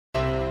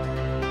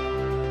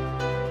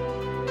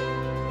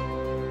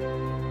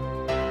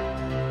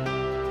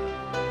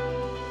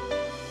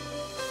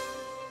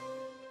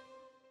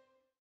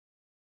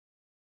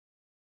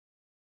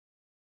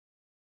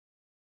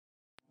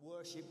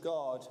worship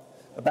God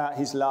about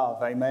his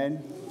love,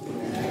 amen.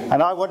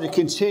 And I want to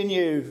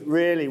continue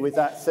really with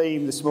that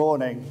theme this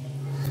morning.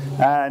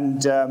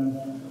 And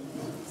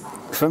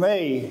for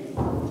me,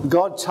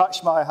 God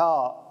touched my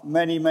heart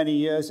many, many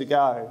years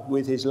ago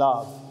with his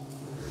love.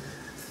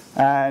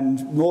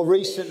 And more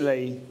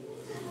recently,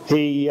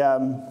 he,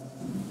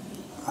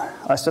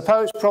 I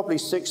suppose probably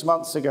 6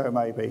 months ago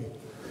maybe,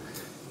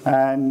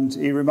 and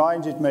he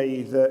reminded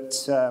me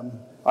that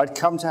I'd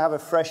come to have a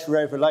fresh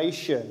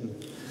revelation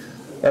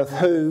of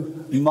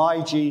who my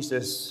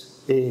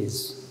Jesus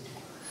is.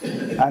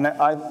 And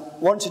I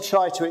want to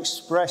try to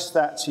express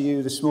that to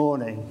you this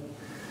morning,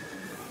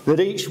 that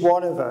each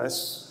one of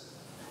us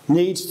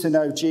needs to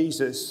know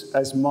Jesus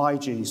as my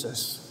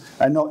Jesus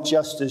and not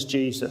just as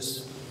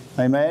Jesus.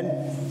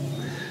 Amen?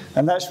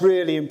 And that's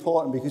really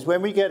important, because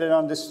when we get an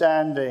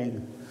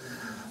understanding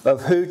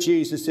of who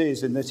Jesus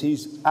is and that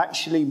he's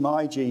actually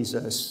my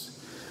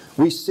Jesus,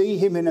 we see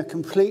him in a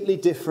completely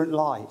different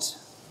light.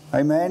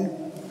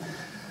 Amen?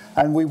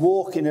 And we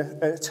walk in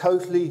a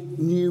totally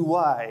new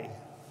way.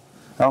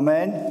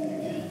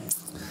 Amen?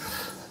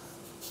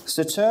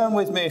 So turn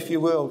with me, if you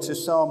will, to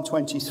Psalm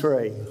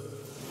 23.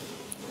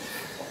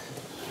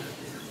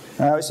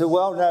 Now, it's a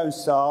well-known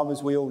psalm,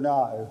 as we all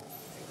know.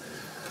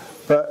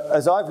 But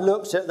as I've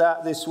looked at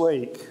that this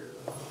week,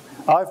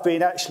 I've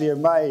been actually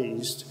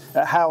amazed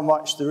at how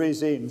much there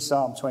is in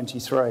Psalm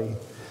 23.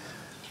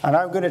 And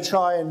I'm going to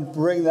try and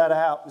bring that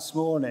out this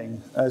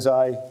morning as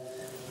I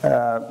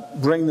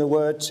bring the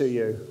word to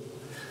you,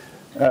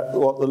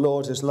 what the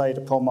Lord has laid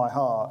upon my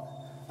heart.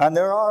 And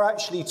there are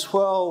actually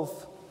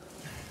 12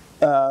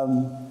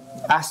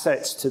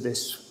 assets to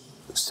this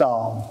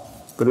psalm,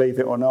 believe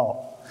it or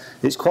not.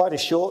 It's quite a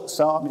short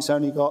psalm. It's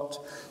only got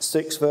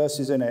 6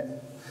 verses in it.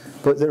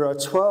 But there are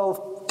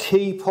 12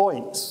 key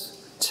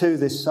points to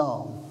this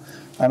psalm.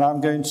 And I'm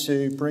going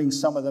to bring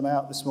some of them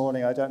out this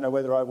morning. I don't know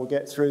whether I will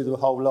get through the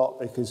whole lot,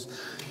 because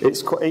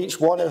each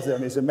one of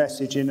them is a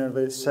message in and of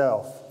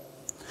itself.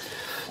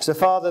 So,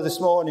 Father,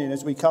 this morning,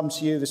 as we come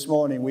to you this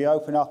morning, we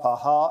open up our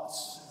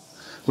hearts.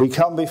 We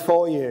come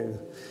before you.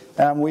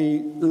 And we,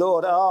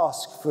 Lord,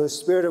 ask for a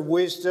spirit of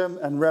wisdom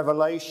and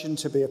revelation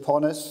to be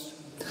upon us.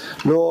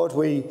 Lord,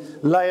 we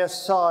lay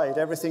aside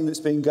everything that's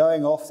been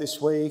going off this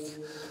week,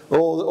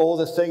 all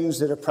the things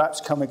that have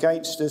perhaps come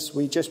against us.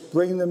 We just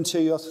bring them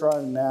to your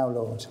throne now,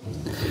 Lord.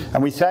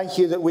 And we thank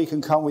you that we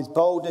can come with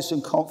boldness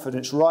and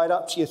confidence right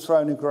up to your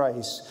throne of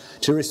grace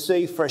to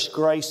receive fresh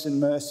grace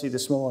and mercy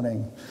this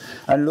morning.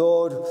 And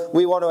Lord,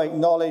 we want to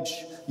acknowledge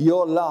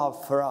your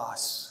love for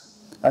us,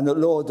 and that,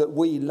 Lord, that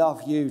we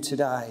love you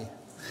today.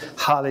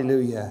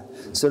 Hallelujah.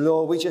 So,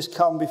 Lord, we just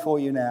come before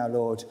you now,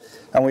 Lord,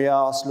 and we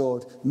ask,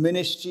 Lord,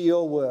 minister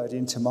your word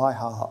into my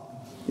heart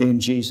in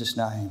Jesus'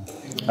 name.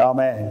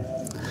 Amen.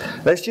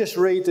 Let's just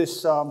read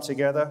this psalm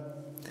together.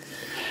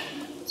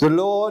 The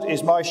Lord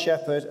is my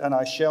shepherd, and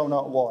I shall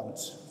not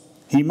want.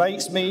 He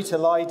makes me to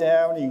lie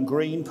down in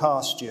green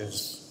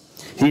pastures.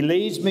 He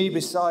leads me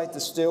beside the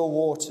still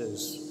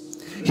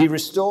waters. He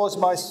restores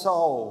my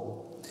soul.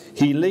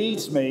 He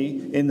leads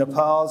me in the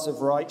paths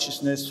of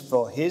righteousness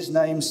for his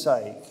name's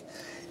sake.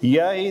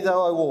 Yea,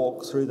 though I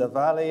walk through the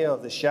valley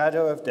of the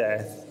shadow of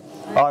death,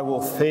 I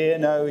will fear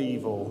no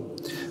evil.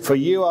 For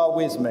you are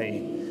with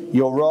me.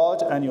 Your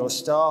rod and your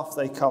staff,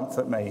 they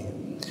comfort me.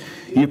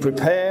 You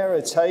prepare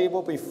a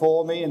table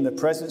before me in the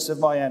presence of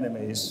my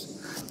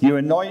enemies. You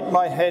anoint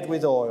my head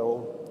with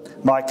oil.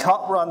 My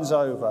cup runs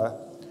over.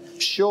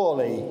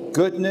 Surely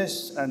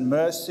goodness and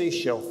mercy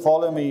shall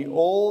follow me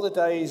all the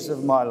days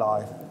of my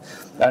life,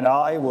 and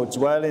I will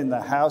dwell in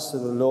the house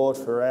of the Lord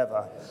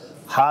forever.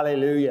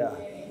 Hallelujah.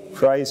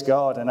 Praise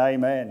God and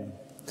amen.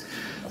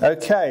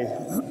 Okay.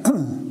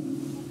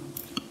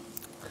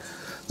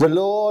 The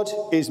Lord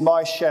is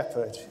my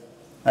shepherd.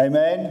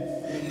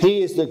 Amen.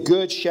 He is the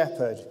good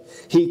shepherd.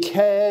 He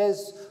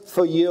cares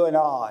for you and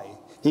I.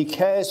 He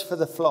cares for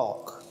the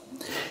flock.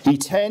 He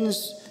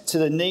tends to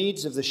the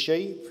needs of the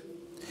sheep.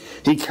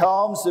 He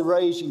calms the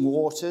raging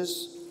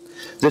waters,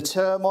 the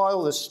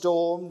turmoil, the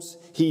storms.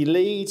 He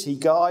leads, he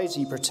guides,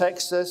 he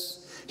protects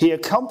us. He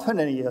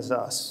accompanies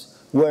us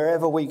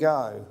wherever we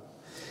go.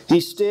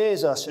 He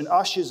steers us and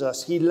ushers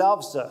us. He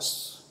loves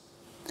us.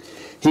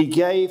 He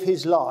gave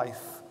his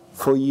life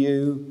for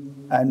you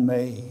and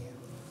me.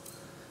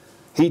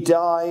 He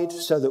died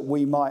so that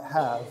we might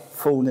have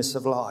fullness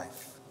of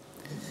life.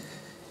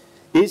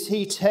 Is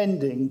he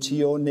tending to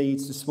your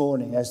needs this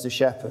morning as the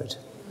shepherd?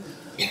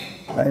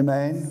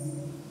 Amen.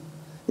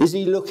 Is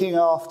he looking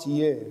after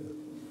you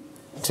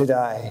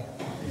today?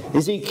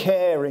 Is he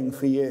caring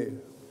for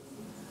you?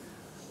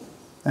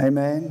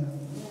 Amen.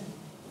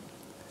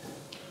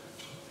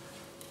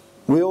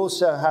 We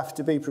also have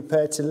to be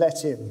prepared to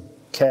let him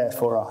care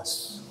for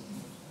us.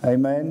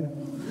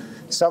 Amen.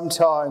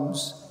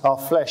 Sometimes our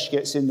flesh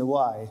gets in the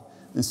way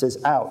and says,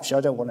 ouch,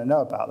 I don't want to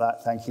know about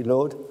that, thank you,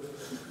 Lord.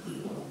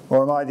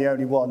 Or am I the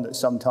only one that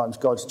sometimes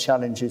God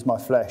challenges my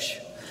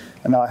flesh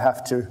and I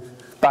have to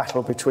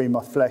battle between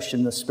my flesh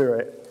and the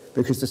Spirit,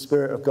 because the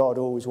Spirit of God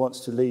always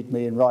wants to lead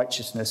me in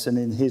righteousness and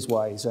in his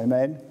ways.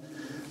 Amen.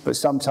 but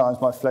sometimes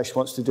my flesh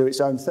wants to do its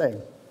own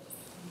thing.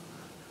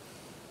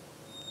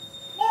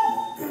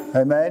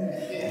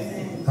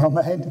 Amen?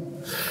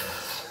 Amen.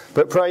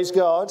 But praise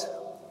God,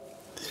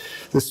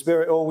 the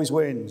Spirit always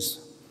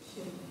wins.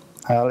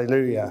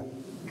 Hallelujah.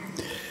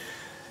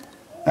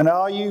 And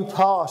are you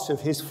part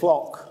of his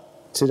flock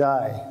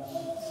today?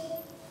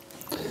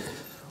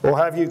 Or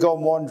have you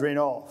gone wandering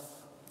off,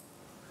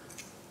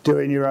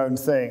 doing your own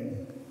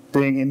thing,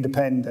 being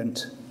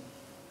independent?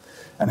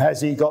 And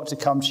has he got to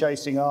come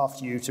chasing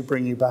after you to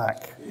bring you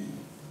back?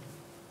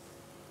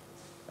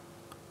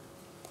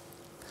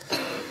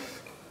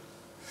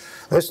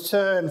 Let's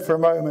turn for a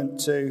moment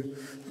to,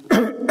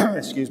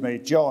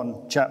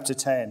 John chapter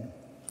 10.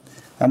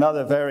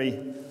 Another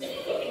very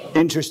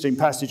interesting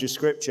passage of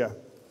Scripture.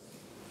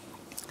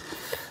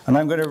 And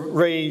I'm going to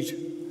read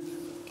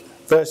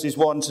verses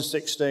 1 to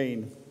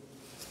 16.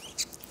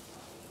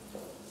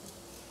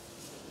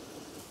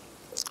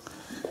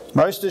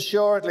 Most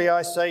assuredly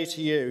I say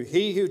to you,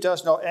 he who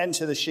does not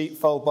enter the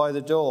sheepfold by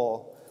the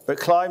door, but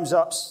climbs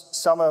up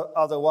some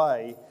other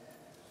way,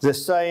 the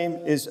same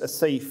is a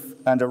thief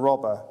and a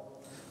robber.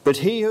 But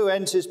he who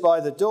enters by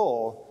the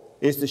door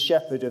is the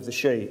shepherd of the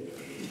sheep.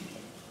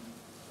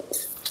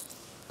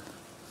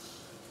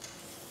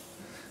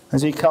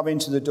 Has he come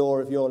into the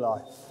door of your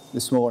life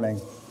this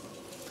morning?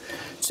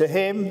 To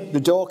him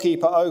the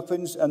doorkeeper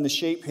opens, and the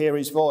sheep hear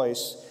his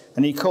voice,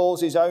 and he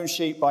calls his own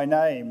sheep by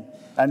name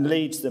and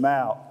leads them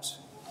out.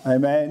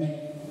 Amen.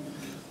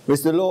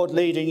 Is the Lord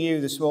leading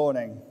you this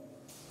morning?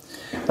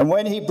 And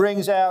when he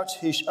brings out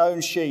his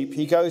own sheep,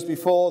 he goes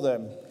before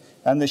them,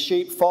 and the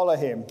sheep follow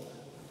him.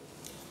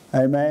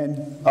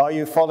 Amen. Are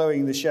you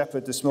following the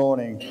shepherd this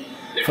morning?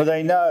 For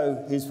they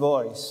know his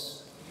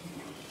voice.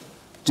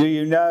 Do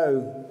you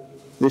know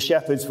the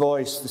shepherd's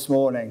voice this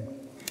morning?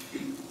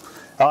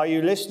 Are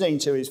you listening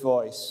to his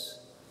voice?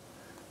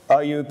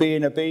 Are you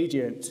being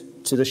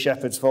obedient to the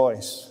shepherd's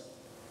voice?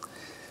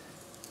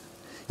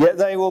 Yet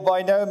they will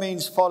by no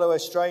means follow a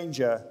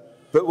stranger,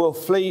 but will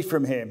flee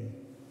from him.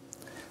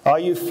 Are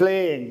you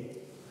fleeing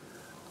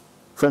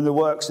from the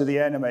works of the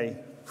enemy,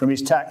 from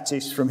his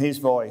tactics, from his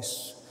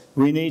voice?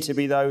 We need to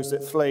be those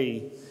that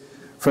flee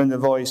from the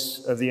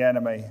voice of the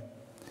enemy.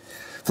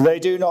 For they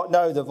do not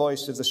know the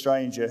voice of the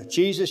stranger.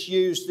 Jesus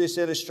used this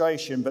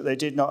illustration, but they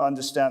did not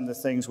understand the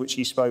things which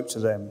he spoke to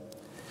them.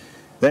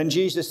 Then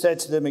Jesus said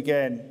to them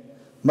again,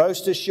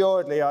 most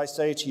assuredly I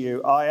say to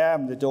you, I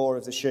am the door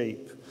of the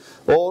sheep.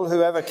 All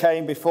who ever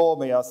came before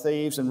me are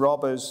thieves and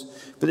robbers,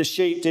 but the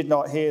sheep did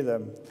not hear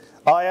them.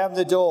 I am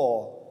the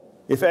door.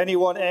 If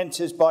anyone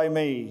enters by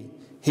me,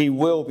 he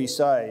will be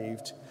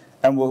saved,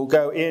 and will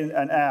go in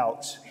and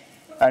out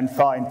and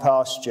find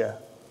pasture.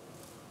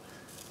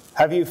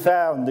 Have you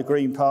found the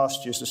green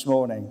pastures this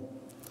morning?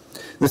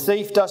 The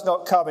thief does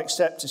not come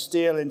except to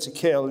steal and to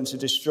kill and to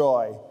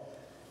destroy.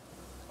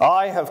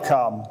 I have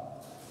come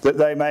that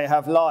they may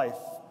have life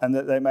and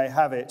that they may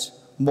have it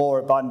more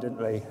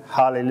abundantly.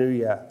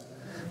 Hallelujah.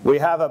 We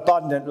have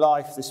abundant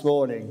life this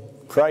morning.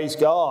 Praise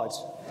God.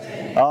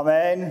 Amen.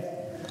 Amen.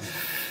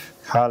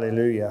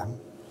 Hallelujah.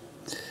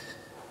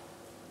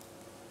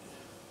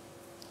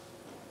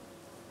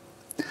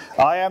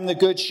 I am the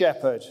good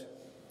shepherd.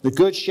 The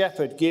good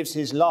shepherd gives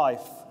his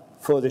life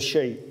for the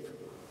sheep.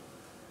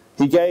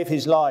 He gave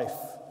his life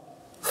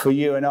for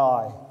you and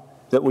I,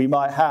 that we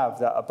might have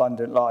that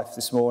abundant life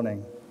this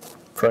morning.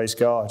 Praise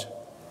God.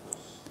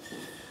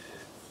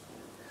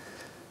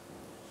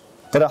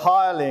 But a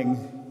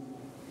hireling,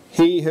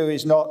 he who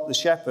is not the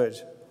shepherd,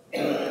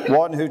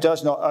 one who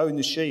does not own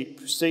the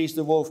sheep, sees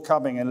the wolf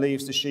coming and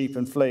leaves the sheep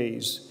and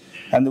flees,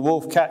 and the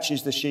wolf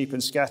catches the sheep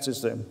and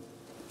scatters them.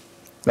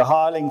 The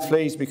hireling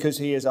flees because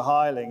he is a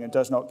hireling and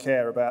does not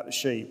care about the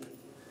sheep.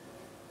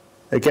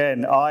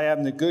 Again, I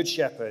am the good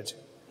shepherd,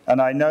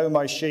 and I know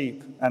my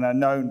sheep and are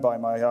known by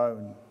my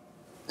own.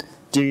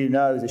 Do you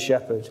know the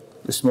shepherd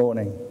this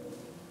morning?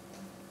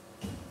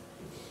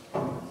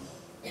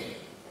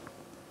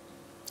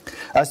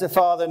 As the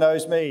Father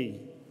knows me,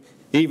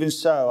 even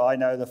so I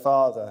know the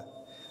Father,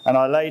 and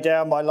I lay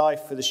down my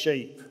life for the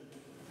sheep.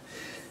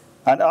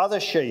 And other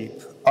sheep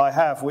I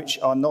have which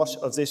are not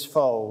of this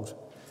fold.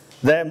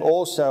 Them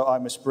also I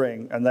must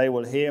bring, and they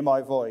will hear my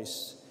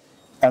voice,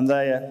 and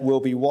there will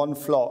be one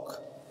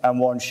flock and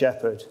one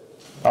shepherd.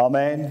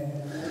 Amen.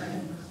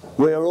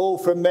 We are all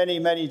from many,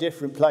 many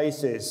different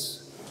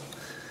places,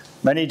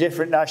 many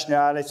different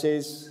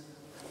nationalities,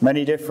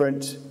 many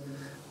different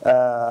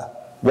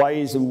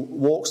ways and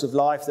walks of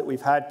life that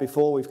we've had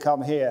before we've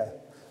come here.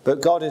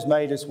 But God has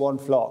made us one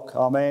flock.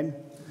 Amen.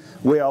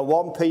 We are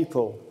one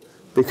people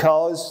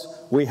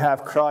because we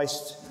have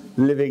Christ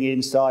living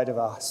inside of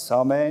us.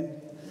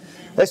 Amen.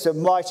 It's a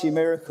mighty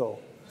miracle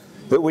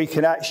that we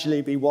can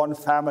actually be one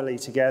family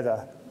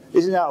together.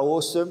 Isn't that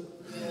awesome?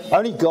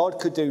 Only God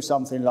could do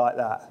something like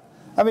that.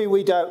 I mean,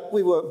 we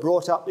weren't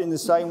brought up in the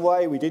same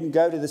way. We didn't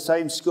go to the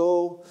same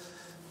school.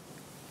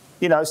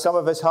 You know, some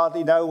of us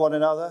hardly know one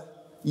another.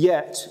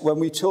 Yet, when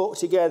we talk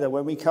together,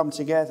 when we come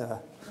together,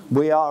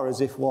 we are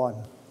as if one.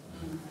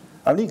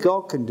 Only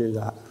God can do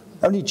that.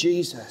 Only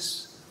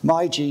Jesus,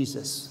 my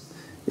Jesus,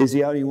 is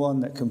the only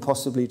one that can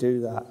possibly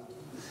do that.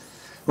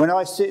 When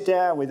I sit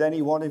down with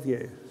any one of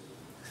you,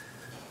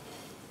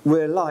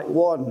 we're like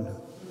one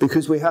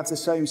because we have the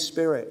same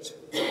Spirit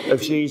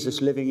of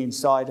Jesus living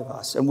inside of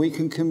us, and we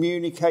can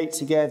communicate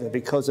together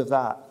because of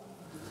that.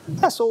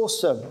 That's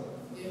awesome.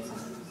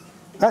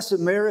 That's a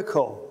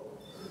miracle.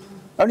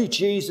 Only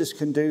Jesus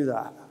can do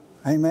that.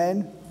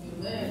 Amen?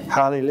 Amen.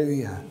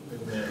 Hallelujah.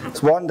 Amen.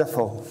 It's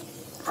wonderful.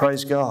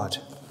 Praise God.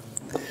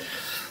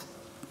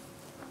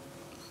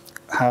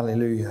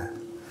 Hallelujah.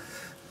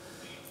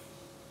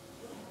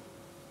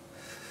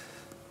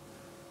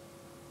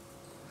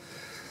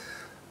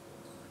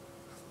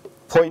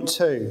 Point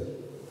 2.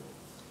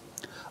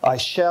 I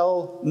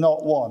shall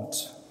not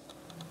want.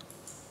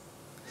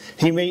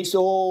 He meets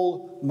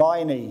all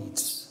my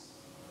needs,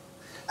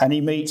 and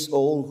he meets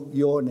all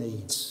your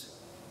needs.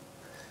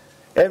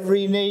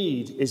 Every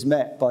need is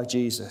met by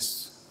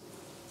Jesus.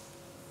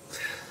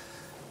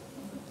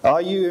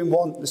 Are you in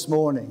want this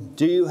morning?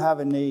 Do you have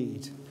a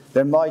need?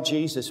 Then my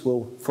Jesus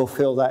will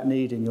fulfill that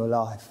need in your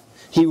life.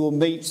 He will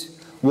meet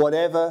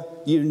whatever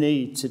you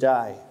need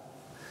today.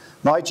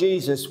 My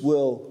Jesus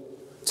will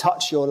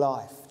touch your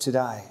life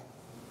today.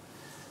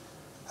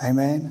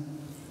 Amen.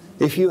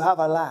 If you have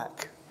a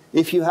lack,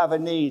 if you have a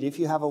need, if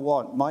you have a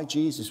want, my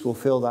Jesus will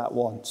fill that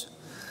want.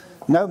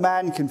 No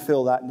man can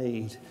fill that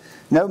need.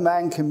 No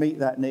man can meet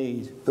that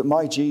need, but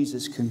my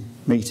Jesus can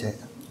meet it.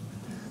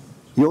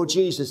 Your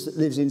Jesus that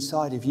lives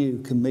inside of you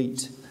can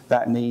meet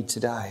that need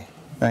today.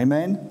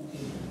 Amen.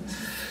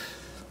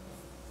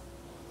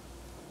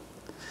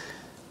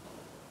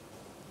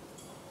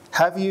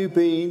 Have you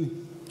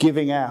been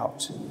giving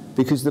out?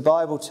 Because the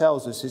Bible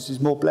tells us it is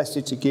more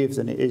blessed to give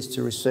than it is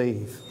to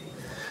receive.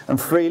 And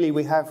freely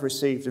we have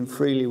received, and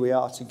freely we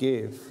are to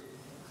give.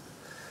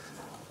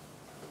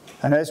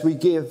 And as we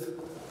give,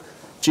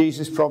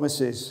 Jesus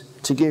promises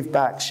to give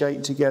back,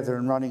 shaken together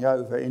and running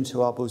over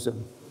into our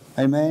bosom.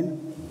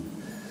 Amen?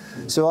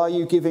 So are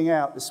you giving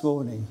out this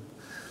morning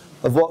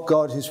of what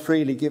God has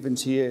freely given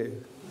to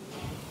you?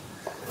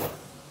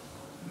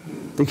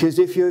 Because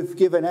if you've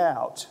given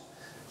out,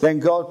 then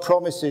God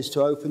promises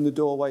to open the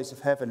doorways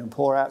of heaven and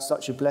pour out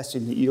such a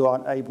blessing that you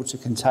aren't able to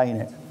contain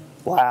it.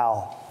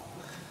 Wow.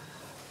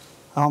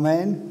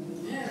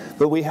 Amen?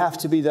 But we have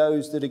to be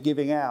those that are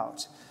giving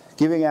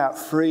out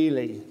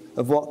freely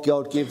of what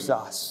God gives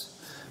us,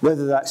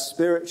 whether that's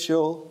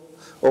spiritual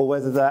or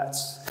whether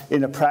that's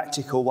in a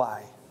practical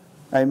way.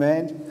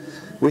 Amen?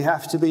 We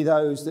have to be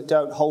those that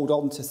don't hold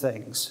on to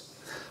things,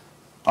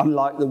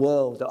 unlike the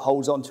world that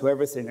holds on to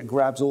everything and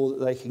grabs all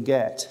that they can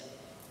get.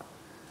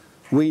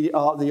 We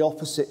are the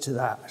opposite to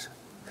that.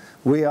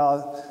 We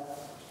are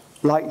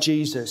like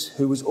Jesus,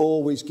 who was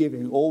always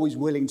giving, always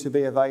willing to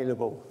be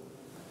available.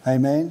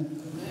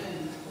 Amen?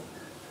 Amen.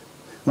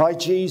 My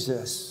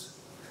Jesus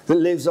that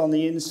lives on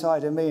the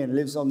inside of me and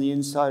lives on the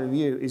inside of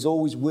you is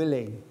always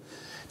willing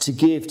to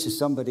give to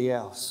somebody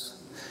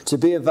else, to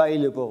be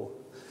available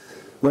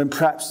when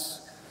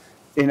perhaps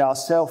in our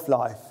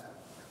self-life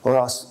or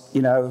us,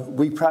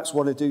 we perhaps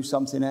want to do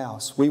something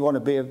else. We want to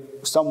be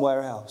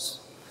somewhere else.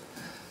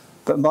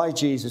 But my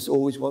Jesus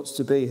always wants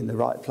to be in the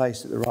right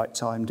place at the right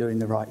time, doing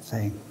the right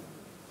thing.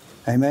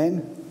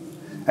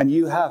 Amen? And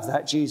you have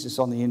that Jesus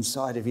on the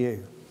inside of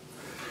you.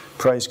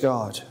 Praise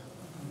God.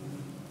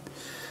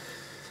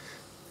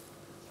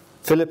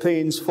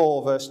 Philippians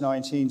 4 verse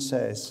 19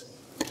 says,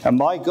 "And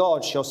my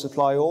God shall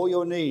supply all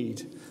your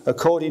need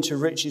according to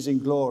riches in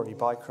glory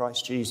by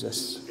Christ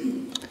Jesus."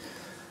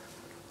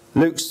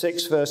 Luke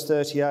 6 verse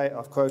 38,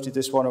 I've quoted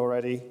this one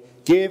already.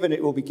 "Give and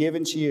it will be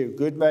given to you.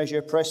 Good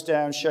measure, pressed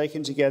down,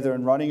 shaken together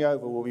and running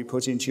over will be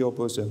put into your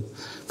bosom.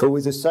 For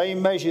with the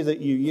same measure that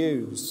you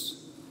use,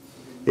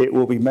 it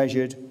will be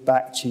measured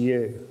back to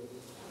you."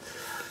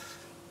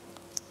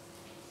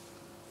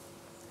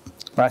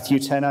 Matthew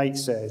 10:8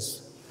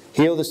 says,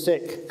 "Heal the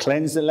sick,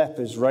 cleanse the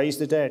lepers, raise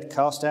the dead,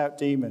 cast out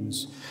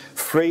demons.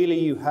 Freely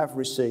you have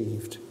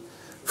received,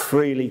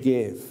 freely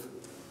give."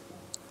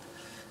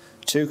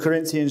 2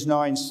 Corinthians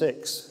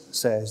 9:6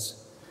 says,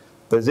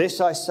 "But this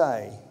I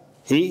say,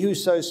 he who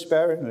sows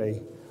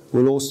sparingly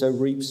will also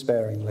reap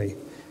sparingly,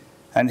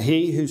 and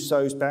he who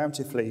sows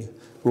bountifully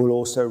will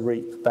also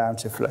reap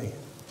bountifully."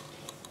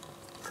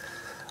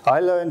 I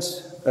learned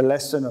a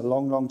lesson a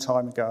long, long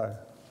time ago,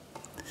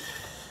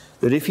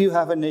 that if you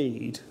have a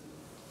need,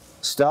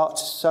 start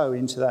to sow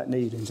into that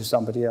need into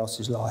somebody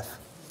else's life.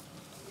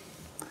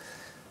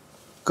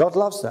 God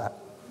loves that.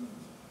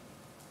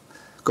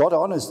 God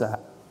honours that.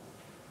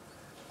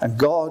 And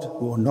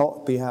God will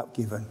not be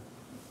outgiven.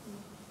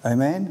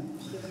 Amen?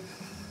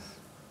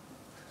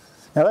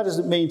 Now that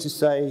doesn't mean to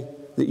say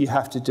that you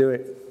have to do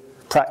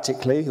it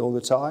practically all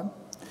the time,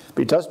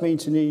 but it does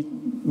means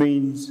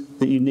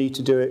that you need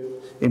to do it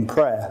in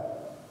prayer.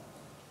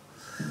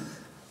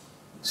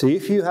 So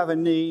if you have a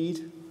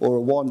need or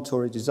a want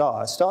or a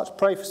desire, start to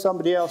pray for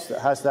somebody else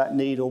that has that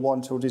need or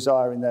want or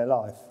desire in their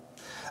life.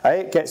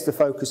 It gets the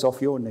focus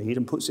off your need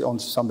and puts it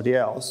onto somebody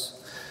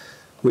else,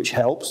 which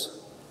helps.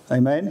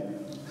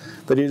 Amen?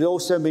 But it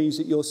also means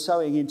that you're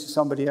sowing into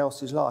somebody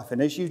else's life.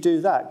 And as you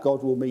do that,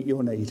 God will meet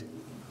your need.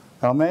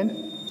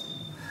 Amen?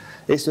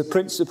 It's a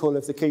principle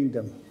of the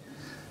kingdom.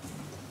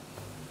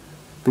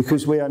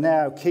 Because we are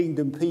now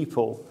kingdom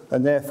people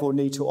and therefore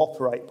need to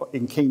operate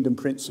in kingdom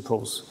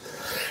principles.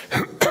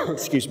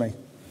 Excuse me.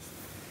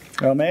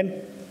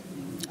 Amen?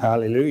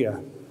 Hallelujah.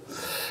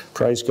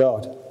 Praise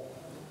God.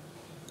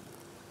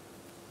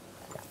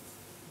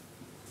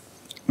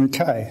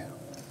 Okay.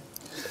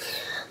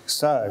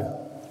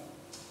 So,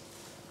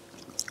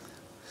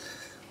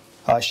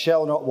 I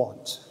shall not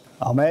want.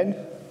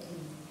 Amen?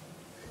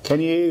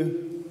 Can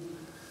you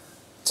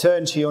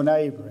turn to your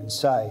neighbour and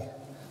say,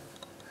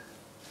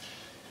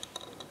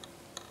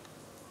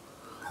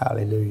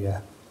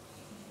 hallelujah.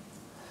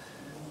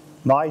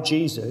 My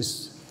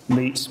Jesus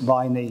meets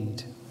my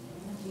need.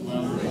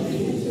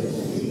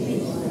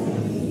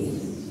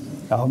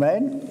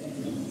 Amen?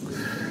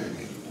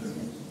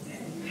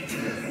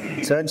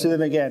 Turn to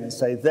them again and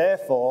say,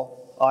 therefore,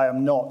 I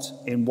am not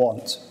in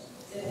want.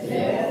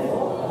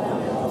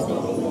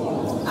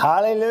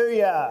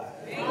 Hallelujah.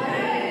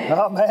 Amen.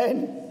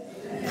 Amen.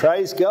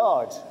 Praise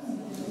God.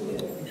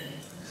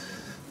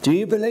 Do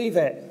you believe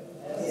it?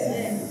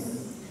 Yes.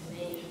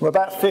 Well,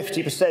 about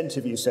 50%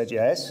 of you said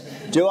yes.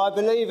 Do I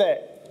believe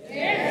it?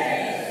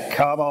 Yes.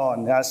 Come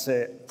on, that's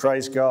it.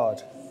 Praise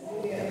God.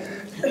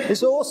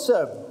 It's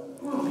awesome.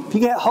 If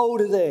you get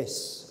hold of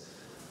this,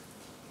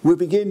 we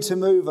begin to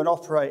move and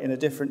operate in a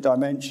different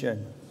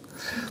dimension.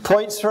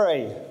 Point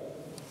 3.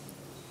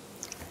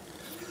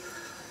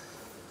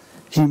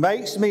 He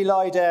makes me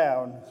lie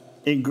down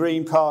in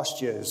green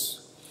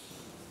pastures.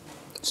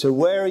 So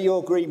where are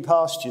your green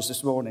pastures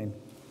this morning?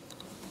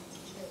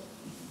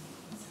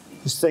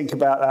 Just think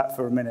about that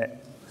for a minute.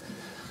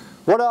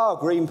 What are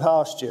green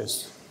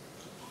pastures?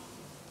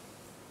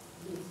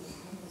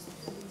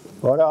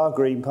 What are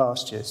green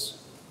pastures?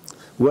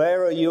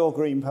 Where are your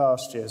green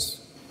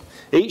pastures?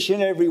 Each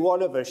and every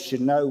one of us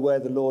should know where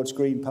the Lord's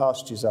green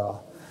pastures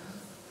are.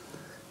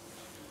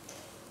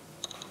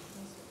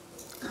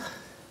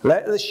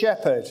 Let the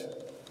shepherd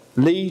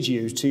lead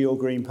you to your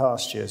green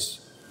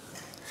pastures.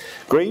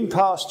 Green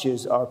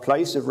pastures are a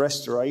place of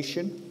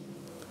restoration.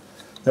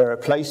 They're a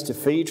place to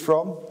feed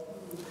from.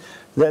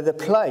 They're the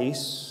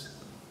place,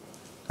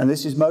 and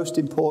this is most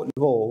important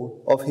of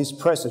all, of his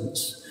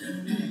presence,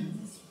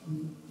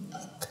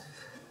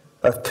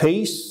 of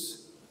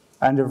peace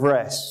and of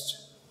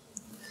rest.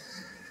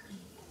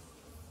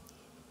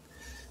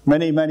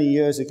 Many, many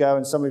years ago,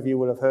 and some of you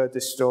will have heard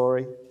this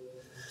story,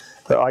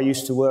 but I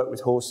used to work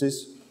with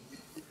horses.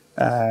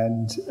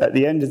 And at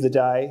the end of the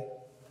day,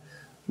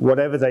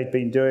 whatever they'd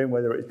been doing,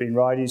 whether it's been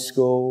riding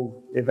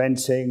school,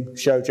 eventing,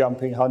 show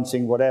jumping,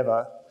 hunting,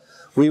 whatever,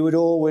 we would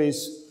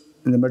always,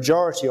 and the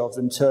majority of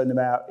them, turn them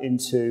out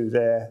into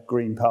their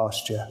green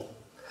pasture.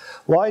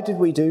 Why did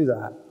we do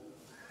that?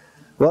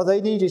 Well,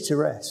 they needed to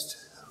rest.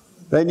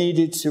 They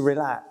needed to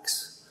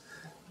relax.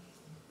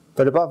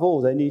 But above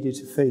all, they needed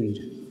to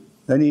feed.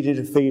 They needed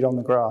to feed on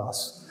the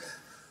grass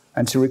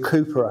and to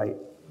recuperate,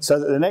 so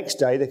that the next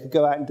day they could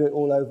go out and do it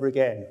all over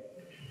again.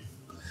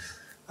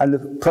 And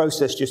the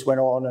process just went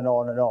on and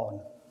on and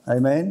on.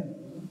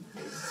 Amen?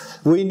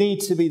 We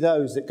need to be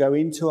those that go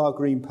into our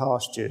green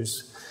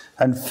pastures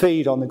and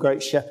feed on the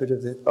great shepherd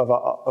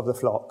of the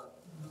flock.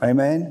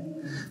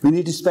 Amen? We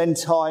need to spend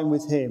time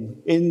with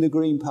him in the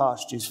green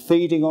pastures,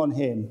 feeding on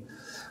him,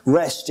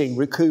 resting,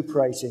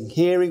 recuperating,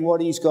 hearing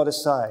what he's got to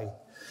say,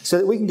 so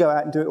that we can go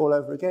out and do it all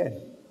over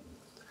again.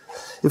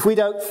 If we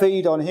don't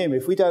feed on him,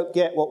 if we don't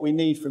get what we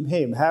need from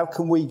him, how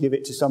can we give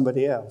it to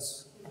somebody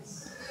else?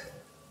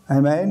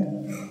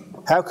 Amen?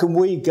 How can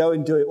we go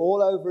and do it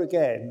all over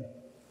again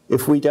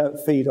if we don't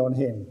feed on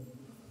him?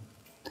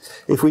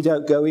 If we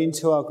don't go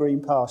into our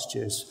green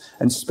pastures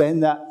and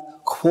spend that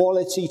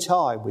quality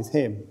time with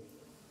him?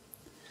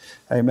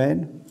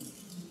 Amen?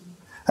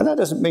 And that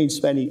doesn't mean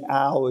spending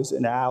hours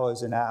and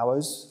hours and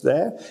hours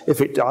there. If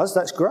it does,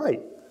 that's great.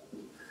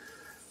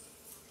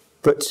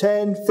 But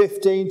 10,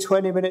 15,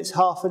 20 minutes,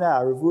 half an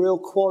hour of real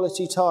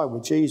quality time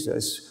with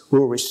Jesus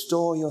will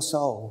restore your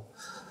soul.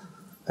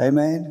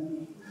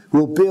 Amen?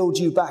 Will build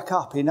you back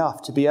up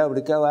enough to be able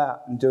to go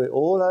out and do it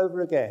all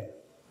over again.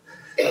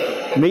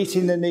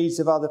 Meeting the needs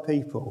of other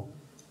people.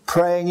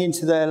 Praying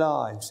into their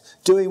lives.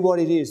 Doing what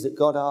it is that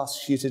God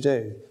asks you to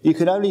do. You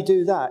can only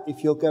do that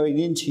if you're going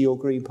into your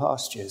green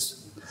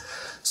pastures.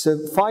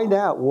 So find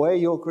out where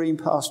your green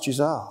pastures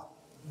are.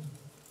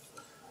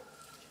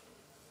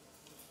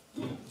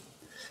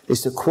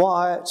 It's a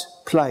quiet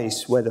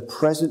place where the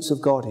presence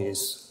of God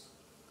is.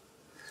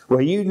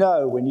 Where you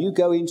know when you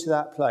go into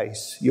that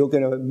place, you're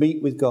going to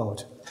meet with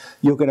God.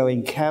 You're going to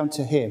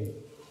encounter him.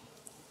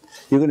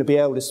 You're going to be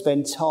able to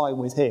spend time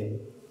with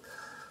him.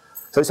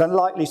 So it's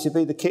unlikely to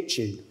be the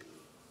kitchen.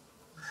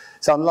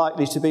 It's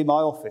unlikely to be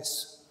my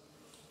office.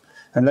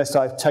 Unless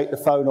I take the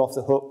phone off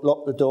the hook,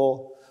 lock the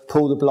door,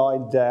 pull the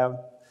blind down,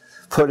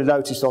 put a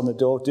notice on the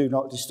door, do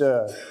not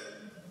disturb.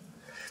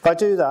 If I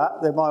do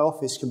that, then my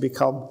office can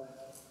become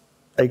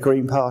a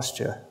green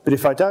pasture. But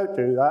if I don't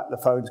do that, the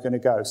phone's going to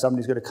go.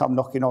 Somebody's going to come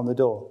knocking on the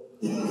door.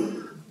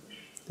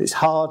 It's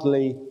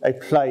hardly a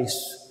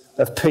place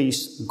of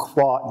peace and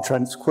quiet and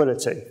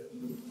tranquility.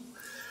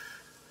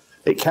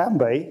 It can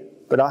be,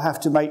 but I have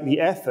to make the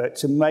effort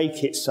to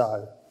make it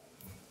so.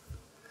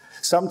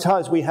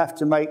 Sometimes we have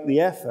to make the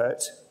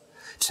effort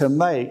to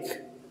make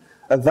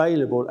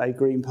available a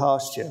green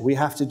pasture. We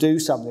have to do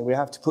something. We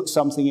have to put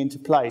something into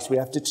place. We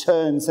have to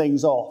turn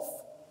things off.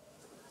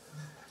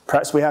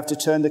 Perhaps we have to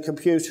turn the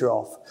computer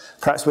off.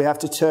 Perhaps we have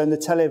to turn the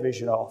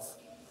television off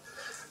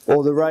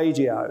or the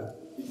radio,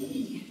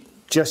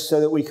 just so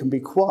that we can be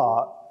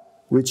quiet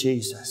with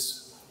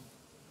Jesus.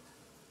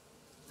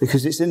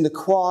 Because it's in the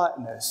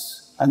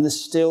quietness and the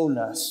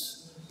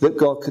stillness that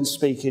God can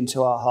speak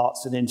into our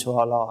hearts and into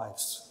our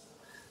lives.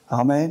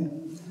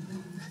 Amen?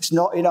 It's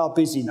not in our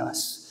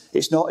busyness.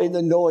 It's not in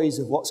the noise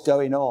of what's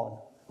going on.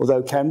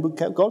 Although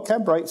God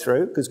can break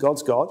through, because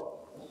God's God.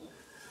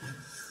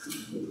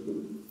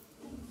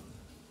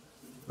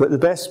 But the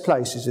best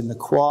place is in the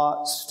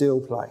quiet, still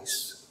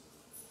place.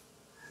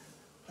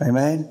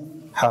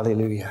 Amen?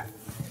 Hallelujah.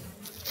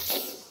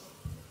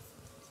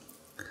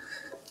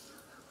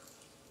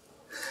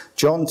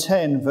 John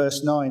 10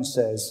 verse 9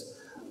 says,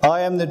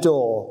 I am the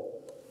door.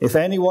 If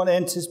anyone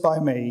enters by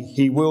me,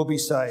 he will be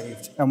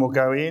saved and will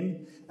go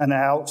in and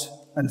out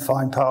and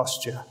find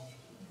pasture.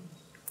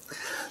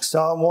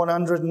 Psalm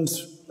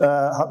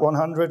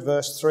 100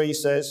 verse 3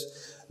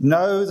 says,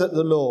 know that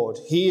the Lord,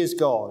 he is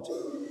God.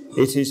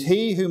 It is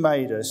he who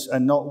made us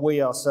and not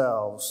we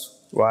ourselves.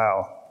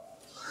 Wow.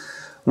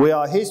 We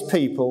are his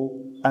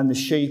people and the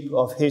sheep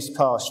of his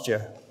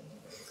pasture.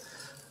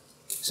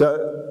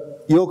 So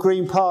your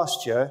green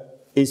pasture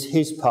is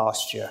his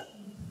pasture.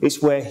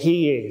 It's where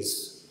he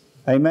is.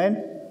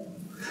 Amen?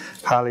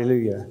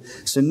 Hallelujah.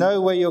 So know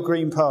where your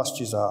green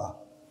pastures are.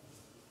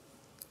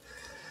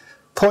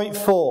 Point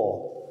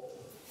 4.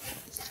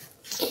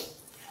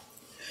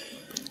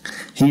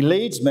 He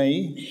leads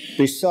me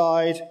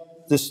beside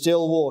the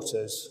still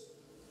waters.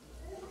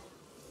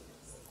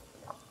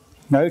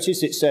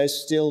 Notice it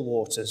says still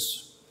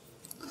waters.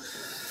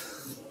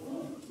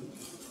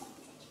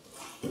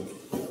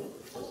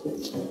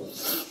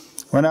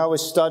 When I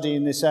was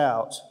studying this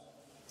out,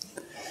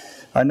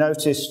 I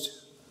noticed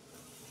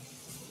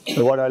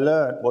that what I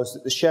learned was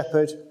that the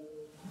shepherd,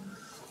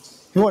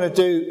 if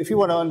you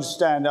want to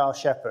understand our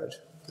shepherd,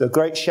 the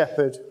great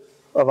shepherd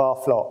of our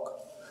flock,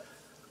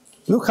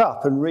 look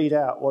up and read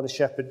out what a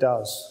shepherd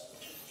does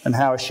and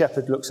how a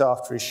shepherd looks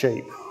after his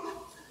sheep.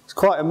 It's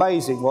quite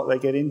amazing what they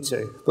get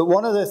into. But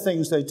one of the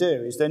things they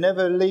do is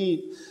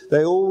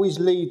they always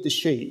lead the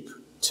sheep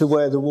to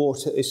where the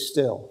water is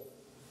still.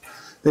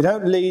 They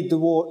don't lead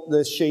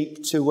the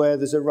sheep to where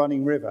there's a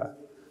running river.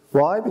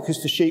 Why?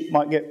 Because the sheep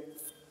might get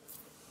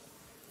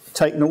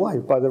taken away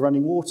by the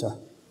running water.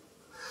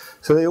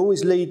 So they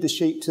always lead the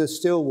sheep to the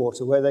still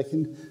water where they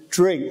can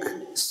drink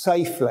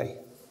safely.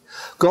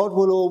 God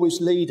will always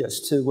lead us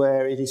to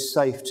where it is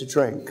safe to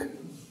drink.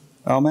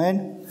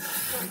 Amen?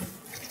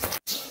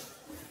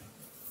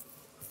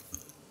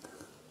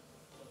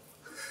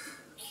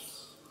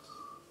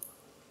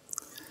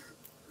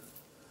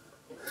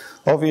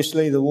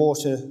 Obviously, the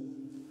water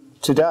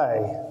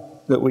today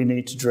that we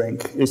need to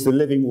drink is the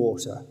living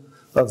water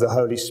of the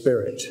Holy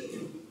Spirit.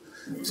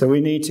 So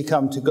we need to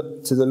come to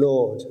the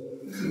Lord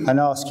and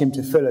ask him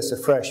to fill us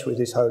afresh with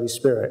his Holy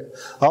Spirit.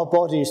 Our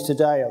bodies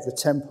today are the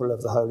temple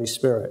of the Holy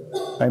Spirit.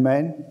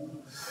 Amen?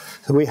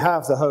 So we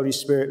have the Holy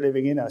Spirit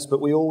living in us,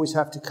 but we always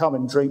have to come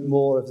and drink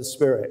more of the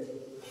Spirit.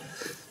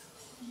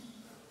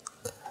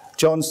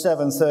 John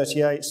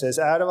 7:38 says,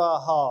 out of our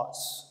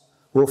hearts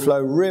will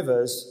flow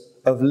rivers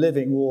of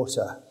living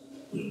water.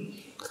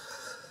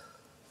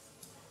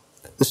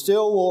 The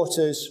still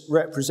waters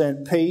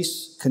represent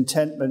peace,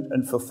 contentment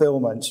and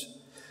fulfillment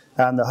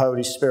and the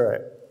Holy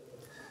Spirit.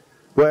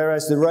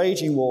 Whereas the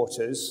raging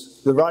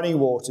waters, the running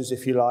waters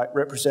if you like,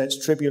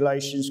 represents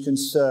tribulations,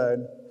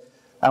 concern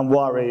and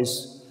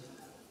worries.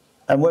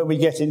 And when we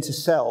get into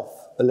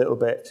self a little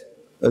bit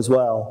as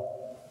well.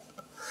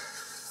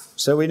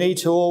 So we need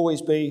to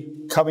always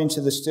be coming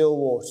to the still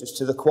waters,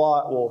 to the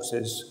quiet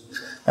waters,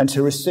 and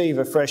to receive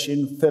a fresh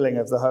infilling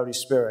of the Holy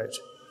Spirit.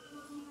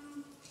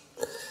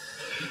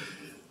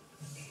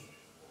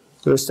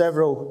 There are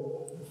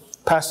several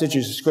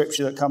passages of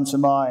Scripture that come to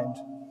mind.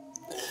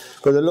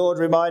 But the Lord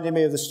reminded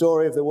me of the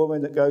story of the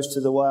woman that goes to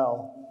the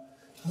well,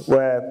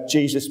 where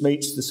Jesus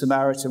meets the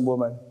Samaritan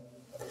woman.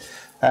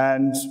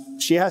 And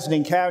she has an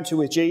encounter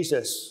with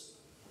Jesus.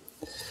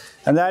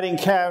 And that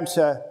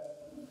encounter,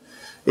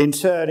 in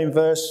turn, in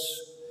verse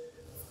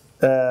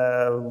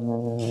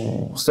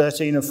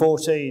 13 and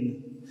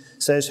 14,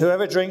 says,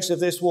 whoever drinks of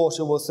this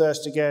water will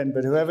thirst again,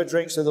 but whoever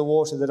drinks of the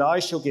water that I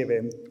shall give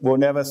him will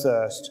never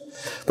thirst.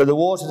 But the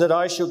water that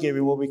I shall give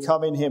him will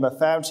become in him a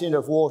fountain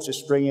of water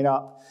springing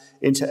up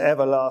into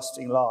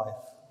everlasting life.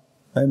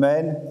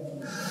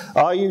 Amen?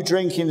 Are you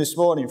drinking this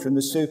morning from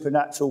the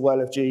supernatural well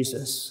of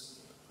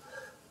Jesus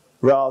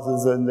rather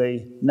than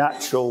the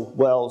natural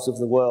wells of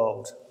the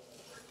world?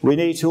 We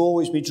need to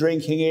always be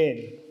drinking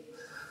in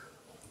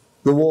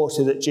the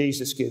water that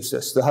Jesus gives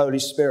us, the Holy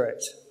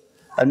Spirit,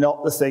 and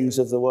not the things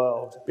of the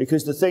world,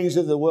 because the things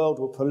of the world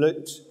will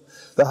pollute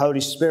the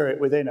Holy Spirit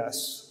within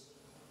us.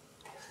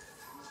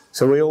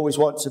 So we always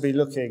want to be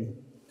looking,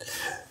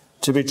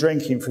 to be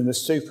drinking from the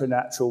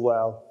supernatural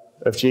well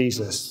of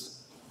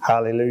Jesus.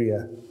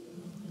 Hallelujah.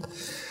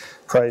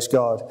 Praise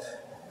God.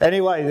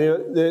 Anyway,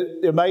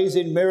 the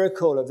amazing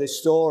miracle of this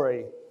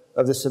story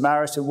of the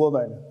Samaritan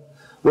woman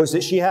was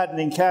that she had an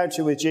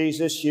encounter with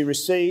Jesus. She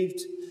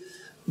received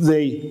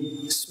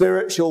the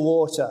spiritual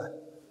water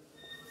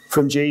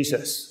from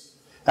Jesus.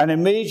 And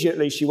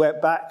immediately she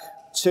went back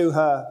to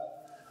her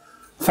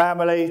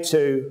family,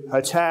 to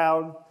her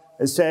town,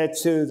 and said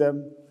to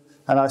them,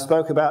 and I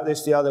spoke about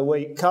this the other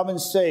week, come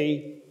and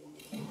see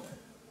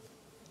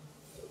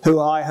who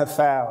I have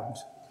found.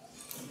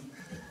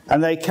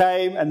 And they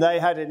came and they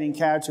had an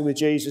encounter with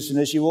Jesus. And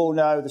as you all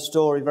know the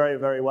story very,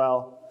 very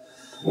well,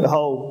 the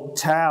whole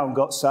town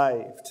got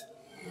saved.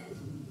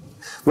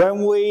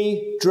 When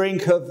we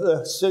drink of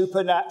the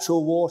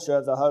supernatural water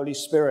of the Holy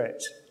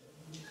Spirit,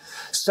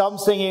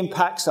 something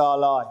impacts our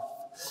life.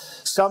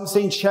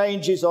 Something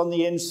changes on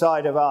the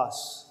inside of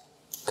us.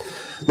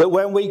 That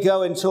when we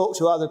go and talk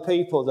to other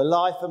people, the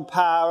life and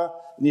power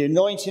and the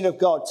anointing of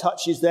God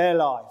touches their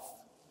life.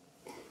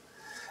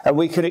 And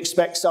we can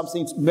expect some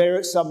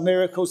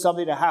miracle,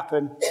 something to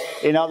happen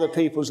in other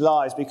people's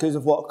lives because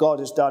of what God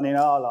has done in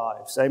our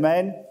lives.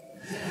 Amen?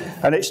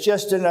 And it's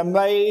just an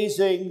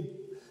amazing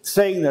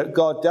thing that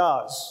God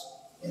does.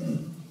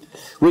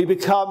 We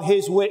become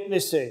his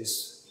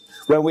witnesses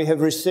when we have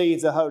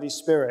received the Holy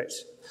Spirit.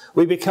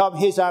 We become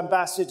his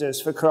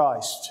ambassadors for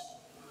Christ.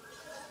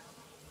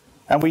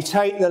 And we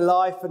take the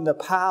life and the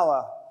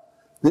power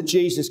that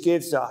Jesus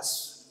gives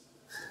us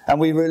and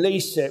we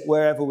release it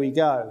wherever we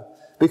go.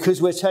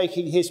 Because we're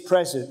taking his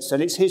presence,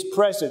 and it's his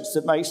presence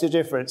that makes the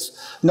difference,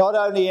 not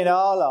only in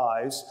our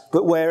lives,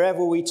 but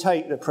wherever we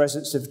take the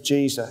presence of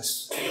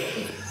Jesus.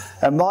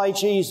 And my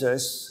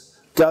Jesus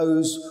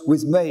goes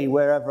with me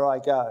wherever I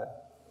go.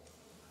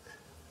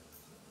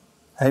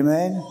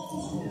 Amen?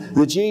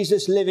 The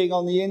Jesus living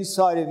on the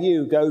inside of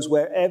you goes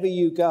wherever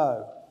you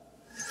go.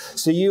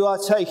 So you are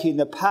taking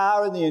the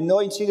power and the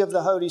anointing of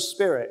the Holy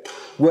Spirit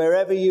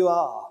wherever you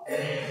are.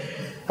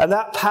 And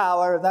that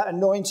power and that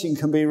anointing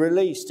can be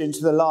released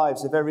into the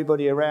lives of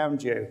everybody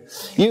around you.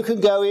 You can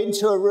go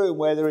into a room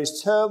where there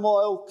is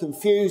turmoil,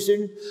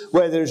 confusion,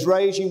 where there is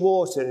raging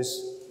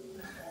waters,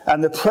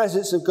 and the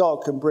presence of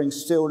God can bring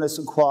stillness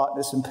and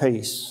quietness and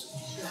peace.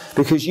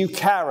 Because you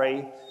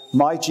carry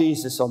my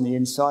Jesus on the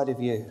inside of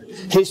you.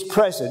 His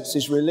presence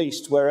is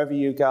released wherever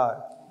you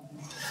go.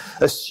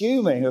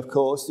 Assuming, of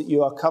course, that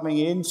you are coming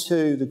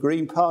into the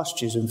green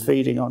pastures and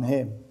feeding on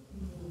him.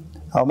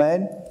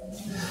 Amen?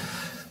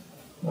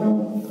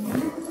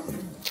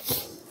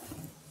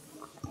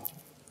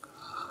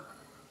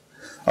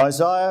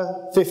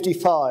 Isaiah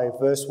 55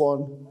 verse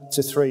 1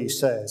 to 3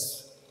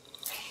 says,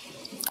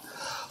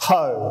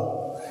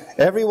 Ho,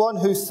 everyone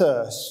who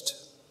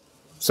thirsts,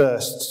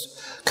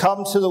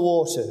 come to the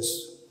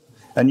waters,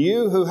 and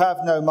you who have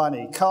no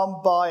money,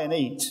 come buy and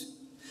eat.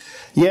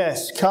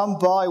 Yes, come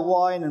buy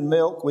wine and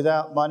milk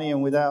without money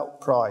and without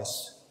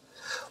price.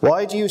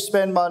 Why do you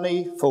spend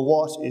money for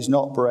what is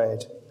not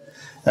bread,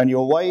 and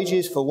your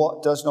wages for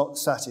what does not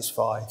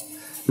satisfy?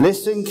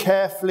 Listen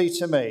carefully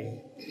to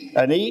me,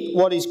 and eat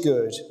what is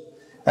good,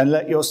 and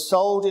let your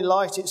soul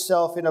delight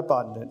itself in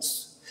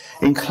abundance.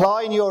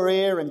 Incline your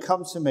ear and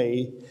come to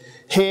me.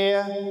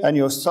 Hear, and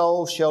your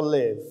soul shall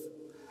live,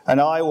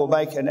 and I will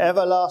make an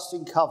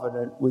everlasting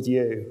covenant with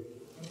you.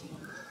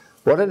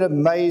 What an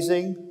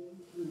amazing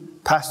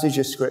passage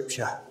of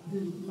Scripture.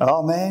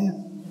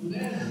 Amen.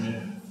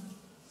 Amen.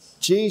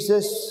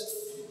 Jesus,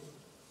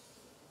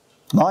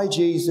 my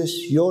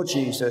Jesus, your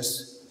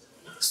Jesus,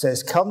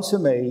 says, come to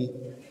me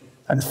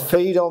and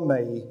feed on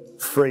me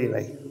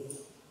freely.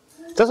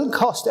 It doesn't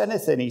cost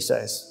anything, he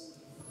says,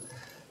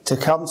 to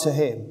come to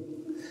him.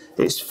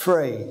 It's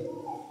free.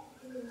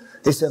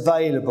 It's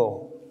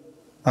available.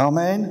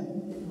 Amen.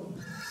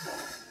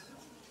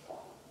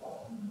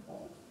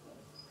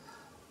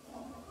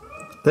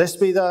 Let's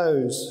be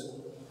those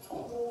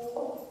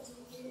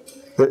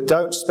that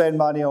don't spend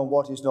money on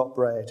what is not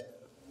bread,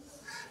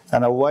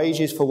 and our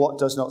wages for what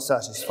does not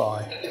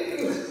satisfy.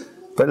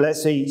 But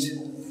let's eat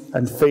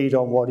and feed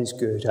on what is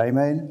good.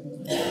 Amen?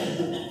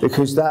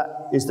 Because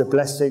that is the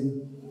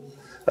blessing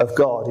of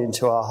God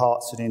into our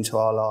hearts and into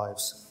our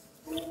lives.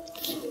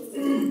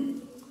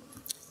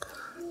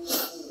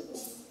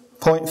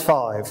 Point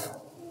 5.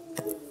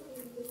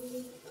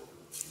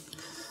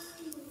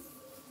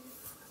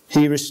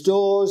 He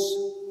restores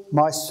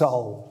my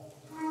soul.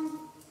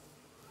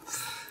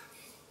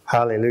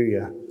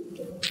 Hallelujah.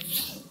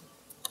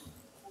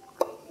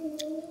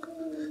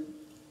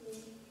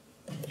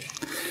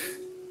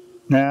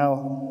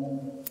 Now,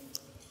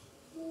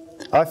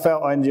 I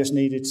felt I just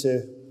needed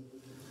to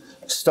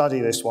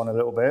study this one a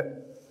little bit,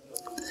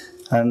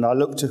 and I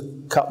looked a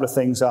couple of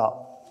things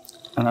up,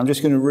 and I'm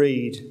just going to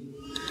read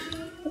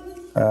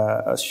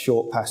a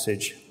short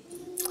passage.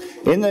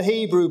 In the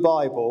Hebrew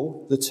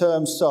Bible, the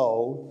term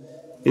soul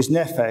is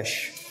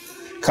nephesh,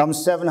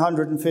 comes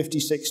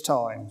 756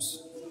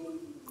 times.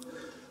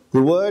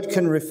 The word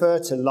can refer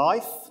to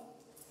life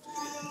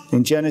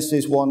in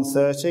Genesis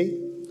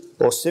 1:30,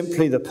 or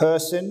simply the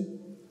person.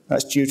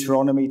 That's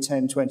Deuteronomy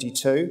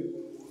 10:22.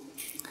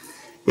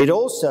 It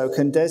also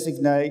can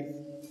designate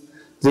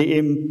the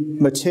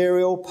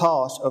immaterial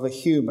part of a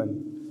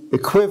human,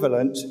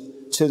 equivalent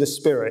to the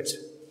spirit.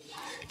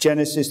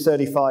 Genesis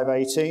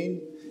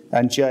 35:18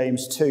 and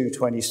James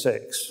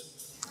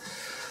 2:26.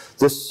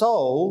 The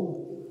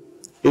soul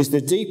is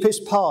the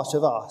deepest part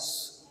of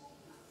us,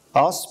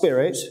 our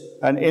spirit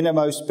and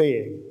innermost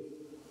being.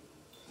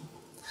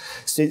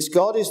 Since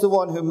God is the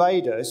one who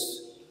made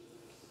us,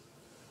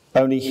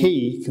 only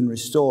He can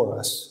restore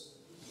us.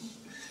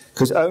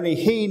 Because only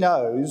He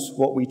knows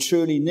what we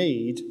truly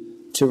need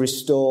to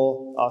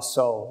restore our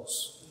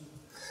souls.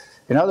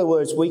 In other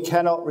words, we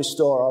cannot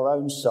restore our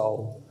own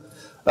soul.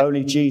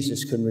 Only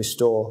Jesus can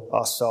restore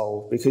our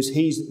soul, because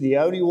He's the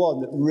only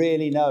one that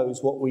really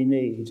knows what we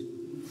need.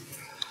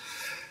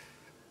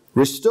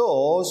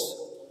 Restores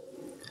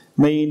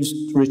means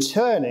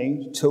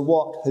returning to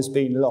what has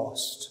been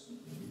lost.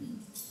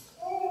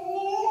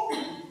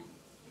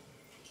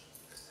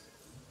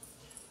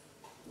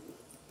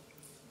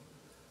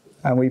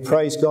 And we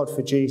praise God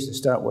for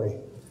Jesus, don't we?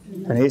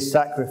 And His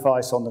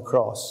sacrifice on the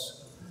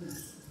cross.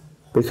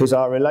 Because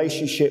our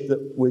relationship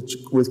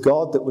with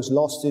God that was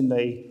lost in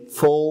the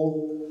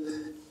fall,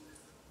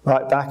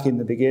 right back in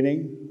the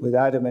beginning with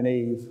Adam and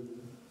Eve,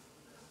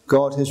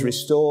 God has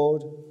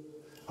restored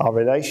our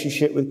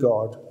relationship with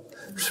God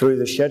through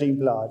the shedding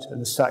blood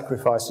and the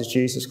sacrifice of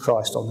Jesus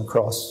Christ on the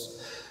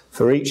cross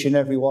for each and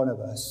every one of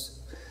us.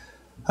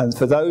 And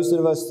for those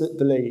of us that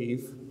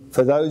believe,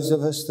 for those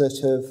of us that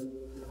have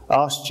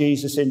asked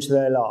Jesus into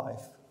their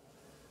life,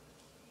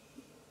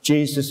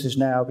 Jesus has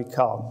now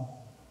become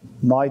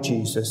my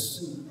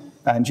Jesus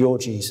and your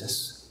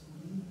Jesus.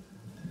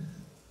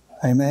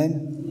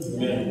 Amen?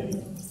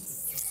 Amen.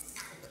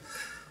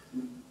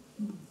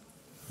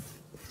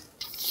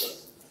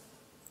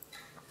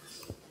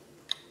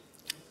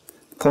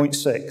 Point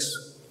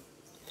 6,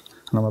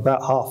 and I'm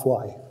about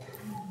halfway.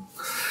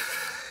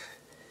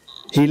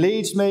 He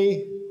leads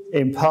me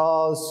in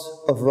paths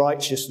of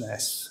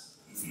righteousness.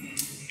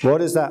 What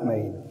does that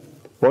mean?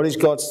 What is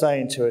God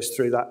saying to us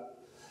through that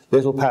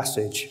little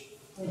passage?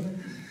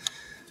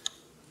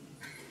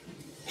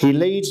 He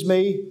leads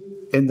me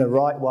in the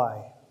right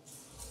way.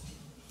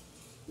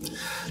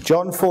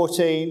 John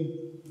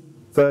 14,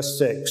 verse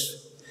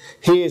 6.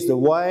 He is the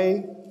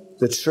way,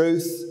 the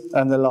truth,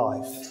 and the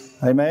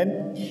life.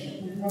 Amen?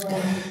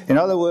 In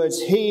other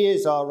words, He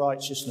is our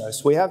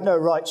righteousness. We have no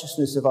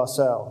righteousness of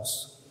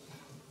ourselves.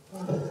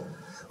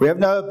 We have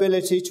no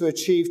ability to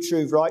achieve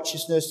true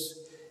righteousness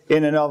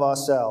in and of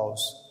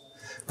ourselves.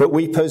 But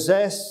we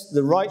possess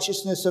the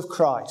righteousness of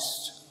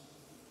Christ.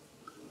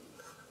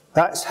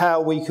 That's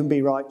how we can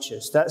be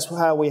righteous. That's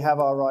how we have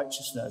our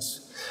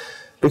righteousness.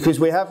 Because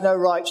we have no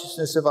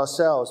righteousness of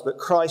ourselves, but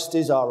Christ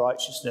is our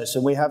righteousness,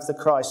 and we have the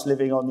Christ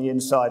living on the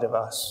inside of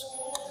us.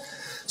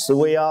 So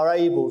we are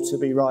able to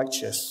be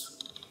righteous.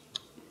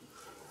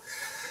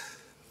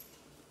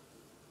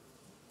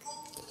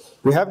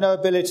 We have no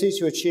ability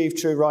to achieve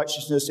true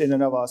righteousness in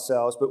and of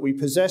ourselves, but we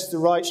possess the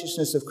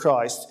righteousness of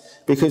Christ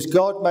because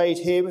God made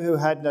Him who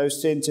had no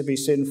sin to be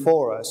sin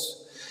for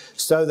us,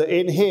 so that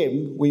in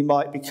Him we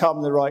might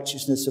become the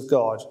righteousness of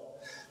God.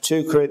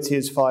 2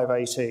 Corinthians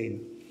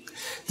 5:18.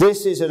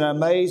 This is an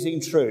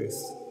amazing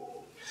truth,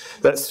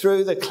 that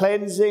through the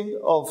cleansing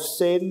of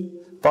sin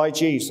by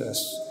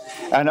Jesus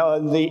and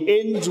on the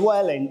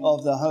indwelling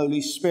of the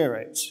Holy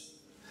Spirit,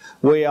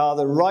 we are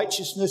the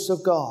righteousness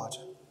of God.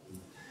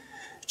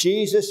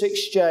 Jesus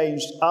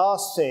exchanged our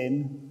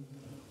sin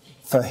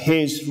for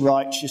His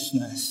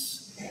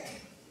righteousness.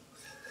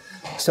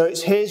 So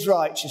it's His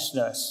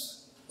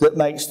righteousness that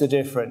makes the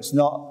difference,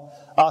 not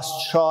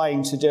us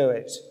trying to do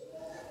it.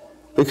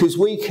 Because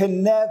we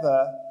can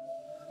never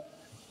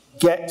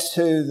get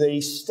to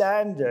the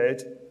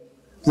standard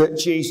that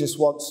Jesus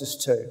wants us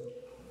to.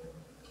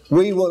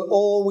 We will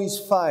always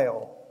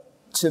fail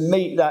to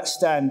meet that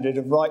standard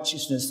of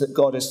righteousness that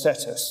God has set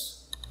us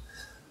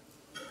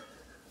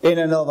in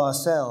and of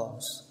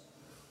ourselves.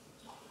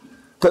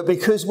 But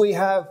because we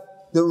have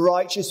the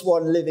righteous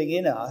one living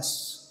in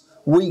us,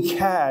 we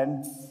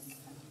can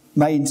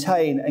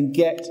maintain and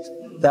get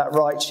that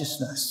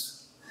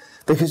righteousness.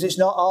 Because it's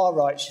not our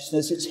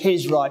righteousness, it's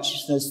His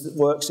righteousness that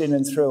works in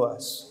and through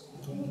us.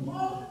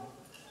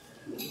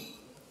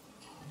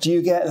 Do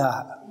you get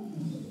that?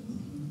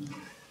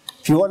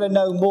 If you want to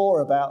know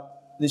more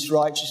about this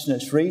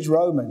righteousness, read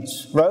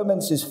Romans.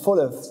 Romans is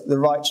full of the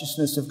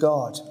righteousness of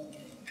God.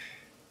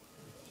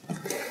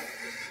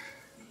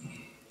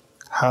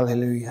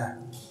 Hallelujah.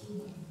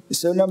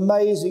 It's an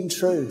amazing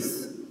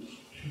truth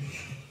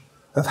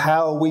of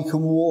how we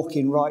can walk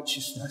in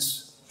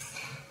righteousness.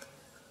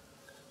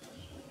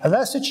 And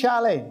that's a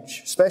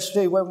challenge,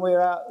 especially when we're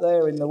out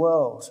there in the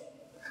world,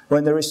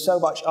 when there is so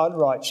much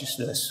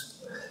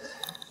unrighteousness.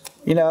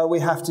 You know, we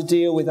have to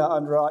deal with that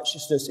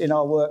unrighteousness in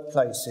our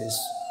workplaces.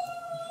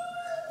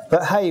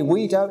 But hey,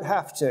 we don't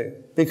have to,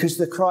 because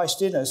the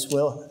Christ in us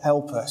will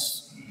help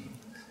us.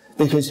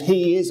 Because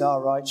He is our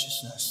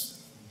righteousness.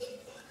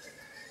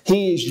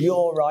 He is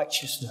your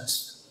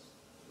righteousness.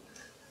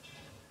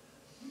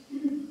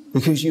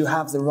 because you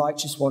have the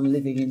righteous one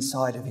living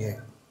inside of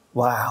you.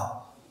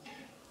 Wow.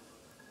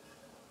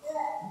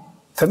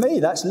 For me,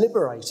 that's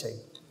liberating.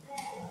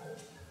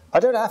 I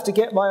don't have to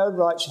get my own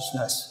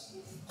righteousness.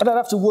 I don't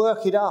have to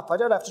work it up. I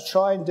don't have to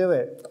try and do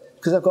it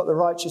because I've got the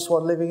righteous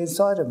one living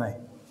inside of me.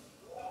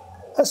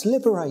 That's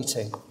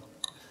liberating.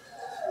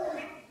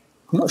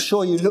 I'm not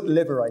sure you look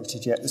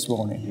liberated yet this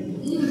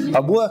morning.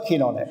 I'm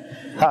working on it.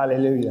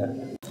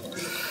 Hallelujah.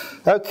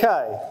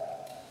 Okay.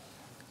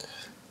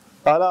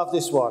 I love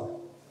this one.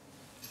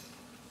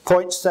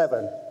 Point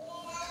 7.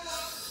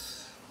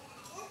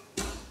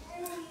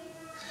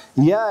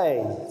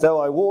 Yea,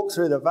 though I walk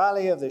through the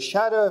valley of the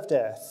shadow of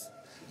death,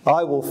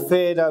 I will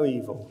fear no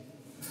evil.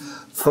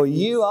 For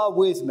you are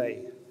with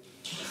me.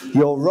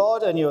 Your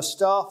rod and your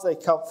staff, they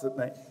comfort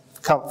me.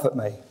 Comfort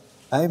me.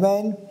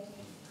 Amen.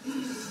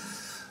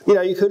 You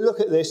know, you could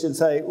look at this and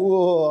say,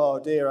 oh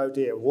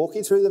dear,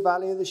 walking through the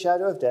valley of the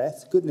shadow of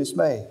death, goodness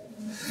me.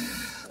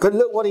 But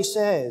look what he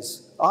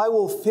says. I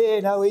will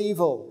fear no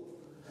evil,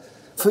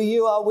 for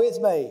you are with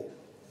me.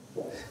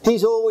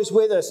 He's always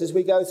with us as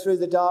we go through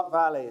the dark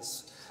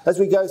valleys, as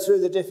we go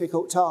through the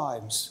difficult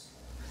times.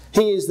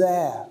 He is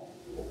there.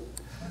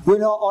 We're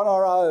not on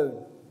our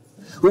own.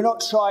 We're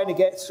not trying to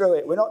get through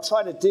it. We're not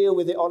trying to deal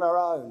with it on our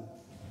own.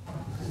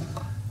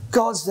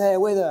 God's there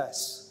with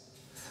us.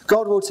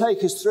 God will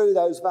take us through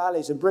those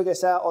valleys and bring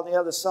us out on the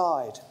other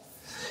side.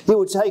 He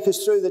will take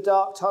us through the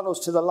dark tunnels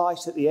to the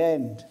light at the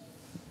end.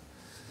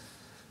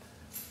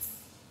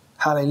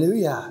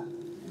 Hallelujah.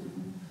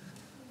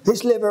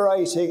 It's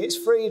liberating. It's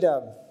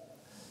freedom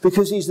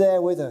because he's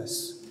there with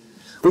us.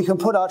 We can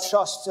put our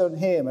trust on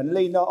him and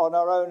lean not on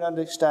our own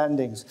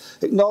understandings.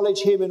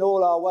 Acknowledge him in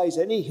all our ways,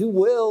 and he who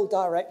will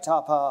direct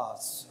our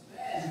paths.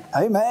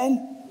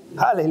 Amen.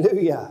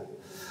 Hallelujah.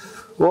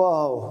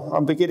 Whoa,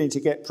 I'm beginning to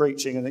get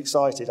preaching and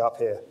excited up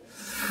here.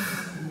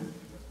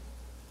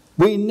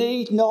 We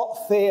need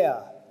not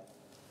fear.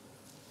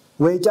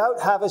 We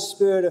don't have a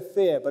spirit of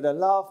fear, but a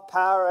love,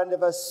 power, and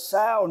of a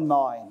sound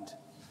mind.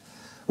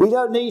 We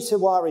don't need to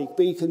worry,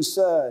 be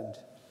concerned,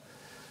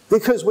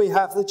 because we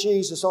have the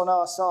Jesus on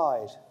our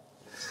side.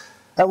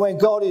 And when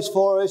God is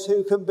for us,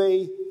 who can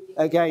be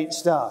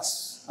against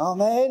us?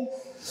 Amen?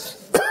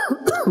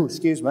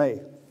 Excuse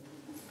me.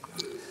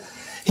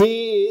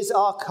 He is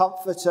our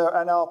comforter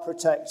and our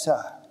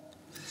protector.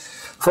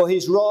 For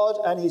his rod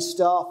and his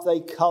staff, they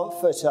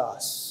comfort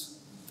us.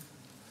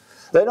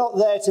 They're not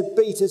there to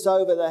beat us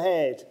over the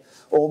head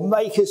or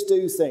make us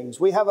do things.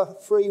 We have a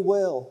free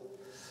will.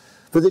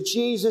 But the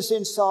Jesus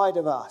inside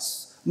of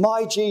us,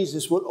 my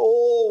Jesus, will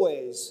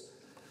always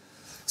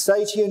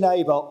say to your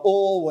neighbour,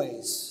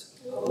 always,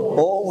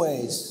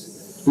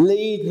 always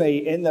lead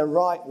me in the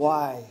right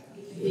way.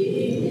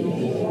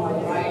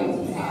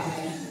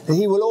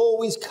 He will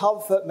always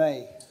comfort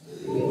me.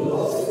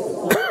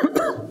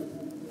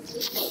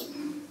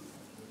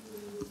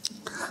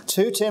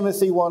 2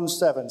 Timothy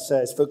 1:7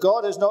 says, for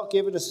God has not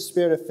given us a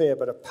spirit of fear,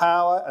 but of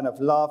power and of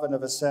love and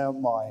of a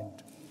sound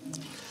mind.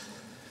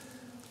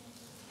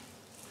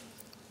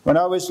 When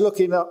I was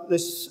looking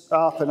this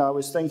up and I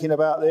was thinking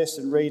about this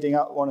and reading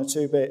up one or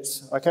two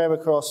bits, I came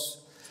across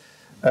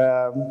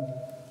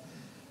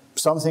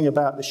something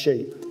about the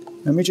sheep.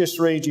 Let me just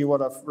read you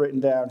what I've written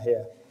down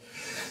here.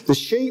 The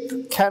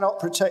sheep cannot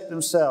protect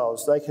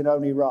themselves, they can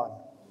only run.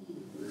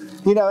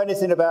 You know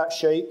anything about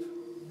sheep?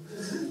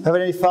 Have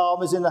any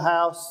farmers in the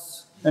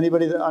house?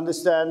 Anybody that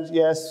understands?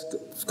 Yes,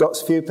 got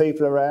a few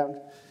people around.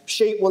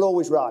 Sheep will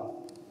always run.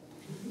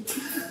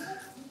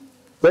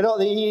 They're not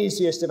the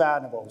easiest of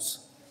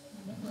animals.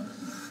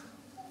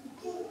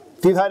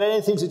 If you've had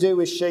anything to do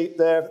with sheep,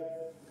 they're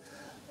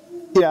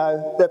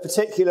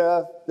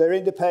particular, they're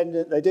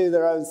independent, they do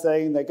their own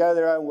thing, they go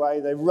their own way,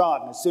 they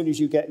run as soon as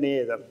you get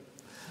near them.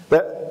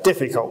 They're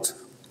difficult.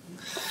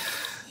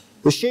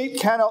 The sheep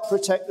cannot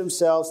protect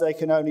themselves, they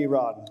can only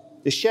run.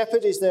 The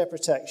shepherd is their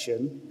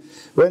protection.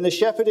 When the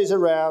shepherd is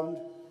around,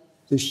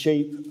 the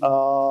sheep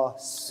are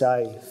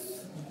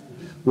safe.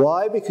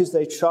 Why? Because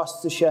they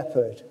trust the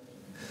shepherd.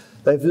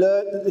 They've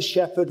learnt that the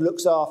shepherd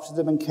looks after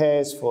them and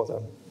cares for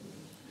them.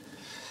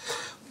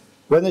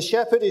 When the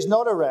shepherd is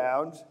not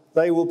around,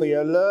 they will be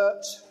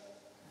alert,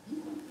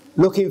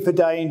 looking for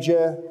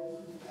danger,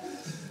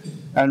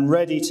 and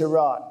ready to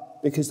run,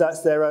 because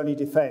that's their only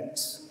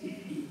defence.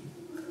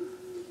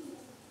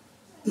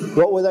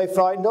 What were they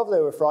frightened of? They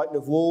were frightened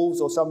of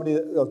wolves or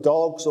or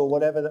dogs or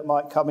whatever that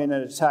might come in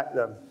and attack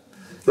them.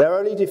 Their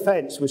only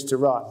defence was to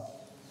run.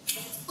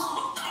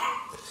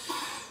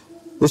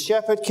 The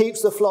shepherd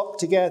keeps the flock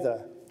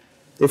together.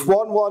 If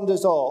one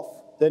wanders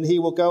off, then he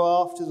will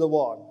go after the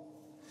one.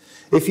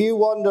 If you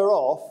wander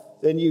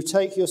off, then you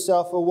take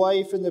yourself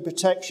away from the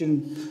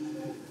protection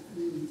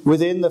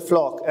within the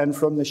flock and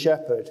from the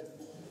shepherd.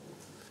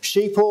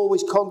 Sheep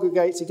always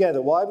congregate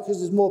together. Why? Because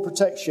there's more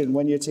protection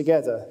when you're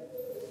together.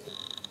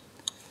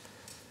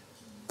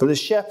 But the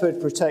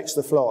shepherd protects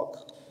the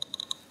flock.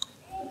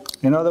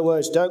 In other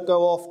words, don't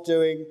go off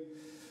doing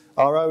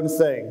our own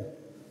thing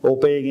or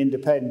being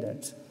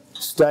independent.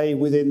 Stay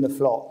within the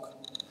flock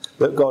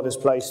that God has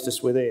placed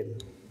us within.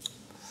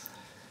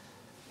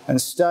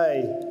 and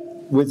stay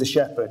with the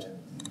shepherd.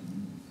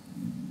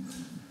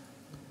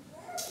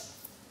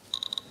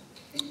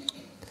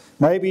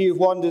 Maybe you've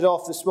wandered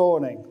off this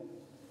morning.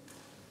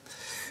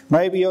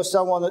 Maybe you're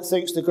someone that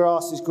thinks the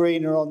grass is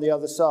greener on the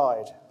other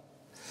side.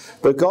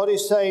 But God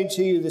is saying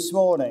to you this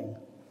morning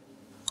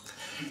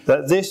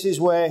that this is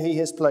where he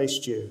has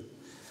placed you.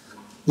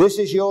 This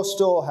is your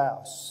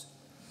storehouse.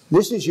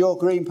 This is your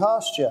green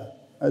pasture,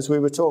 as we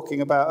were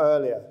talking about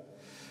earlier.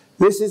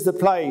 This is the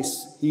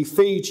place he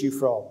feeds you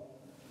from.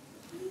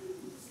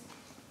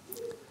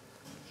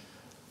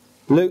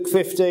 Luke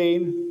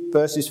 15,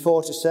 verses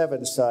 4 to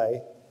 7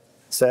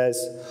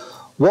 says,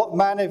 "What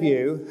man of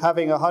you,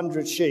 having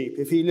 100 sheep,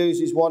 if he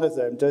loses one of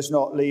them, does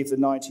not leave the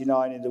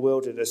 99 in the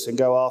wilderness and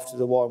go after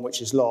the one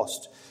which is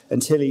lost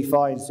until he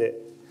finds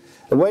it?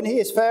 And when he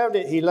has found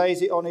it, he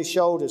lays it on his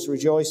shoulders,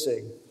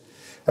 rejoicing.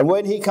 And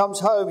when he comes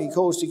home, he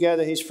calls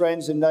together his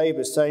friends and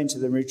neighbours, saying to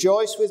them,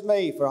 'Rejoice with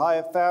me, for I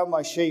have found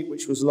my sheep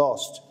which was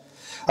lost.'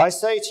 I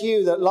say to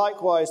you that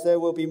likewise there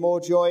will be more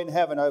joy in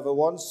heaven over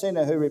one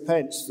sinner who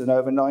repents than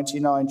over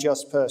 99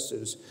 just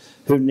persons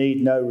who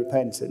need no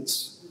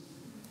repentance."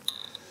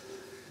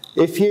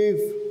 If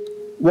you've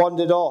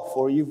wandered off,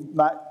 or you've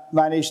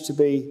managed to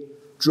be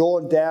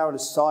drawn down a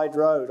side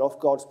road off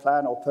God's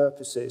plan or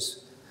purposes,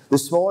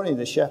 this morning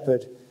the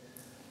shepherd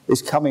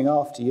is coming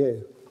after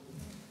you.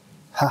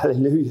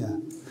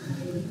 Hallelujah.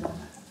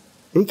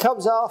 He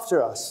comes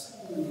after us.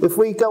 If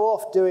we go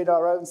off doing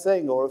our own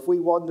thing, or if we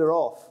wander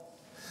off,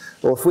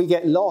 or if we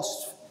get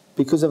lost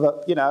because of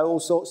all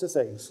sorts of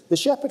things, the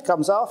shepherd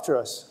comes after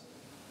us.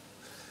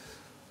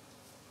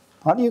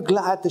 Aren't you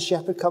glad the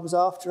shepherd comes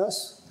after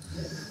us?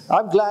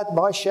 I'm glad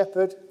my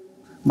shepherd,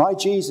 my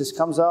Jesus,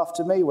 comes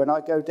after me when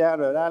I go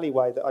down an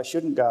alleyway that I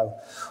shouldn't go,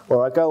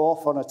 or I go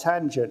off on a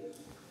tangent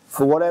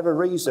for whatever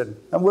reason.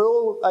 And we're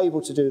all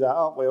able to do that,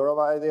 aren't we? Or am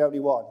I the only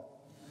one?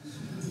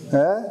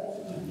 Yeah?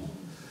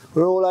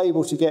 We're all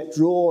able to get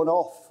drawn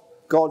off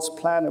God's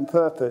plan and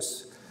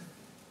purpose.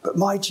 But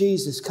my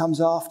Jesus comes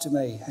after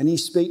me, and he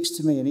speaks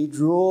to me, and he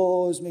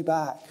draws me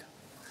back.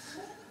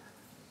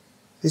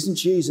 Isn't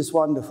Jesus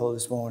wonderful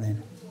this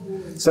morning?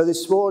 So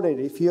this morning,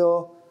 if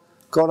you're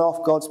gone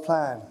off God's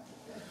plan,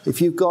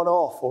 if you've gone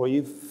off, or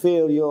you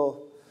feel you're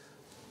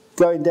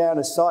going down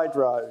a side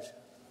road,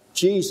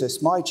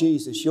 Jesus, my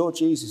Jesus, your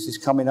Jesus is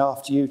coming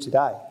after you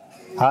today.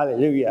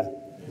 Hallelujah.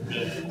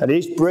 And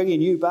he's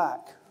bringing you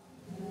back.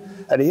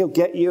 And he'll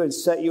get you and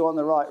set you on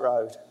the right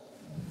road.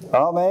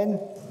 Amen.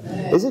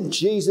 Isn't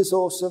Jesus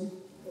awesome?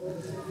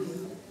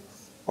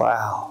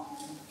 Wow.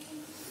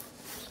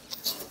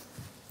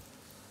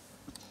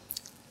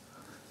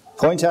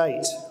 Point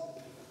 8.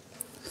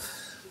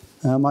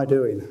 How am I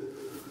doing?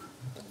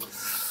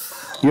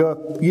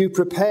 You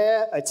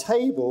prepare a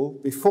table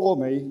before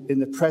me in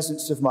the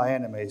presence of my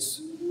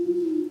enemies.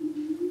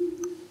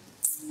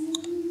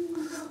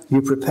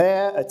 You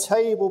prepare a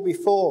table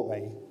before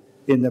me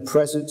in the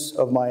presence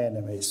of my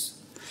enemies.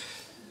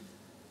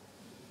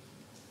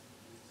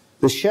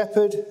 The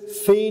shepherd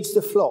feeds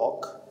the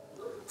flock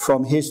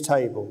from his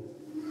table.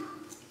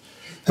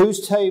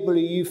 Whose table are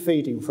you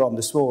feeding from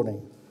this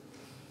morning?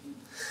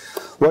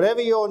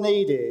 Whatever your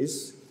need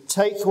is,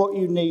 take what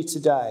you need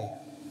today.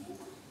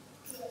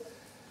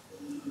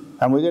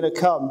 And we're going to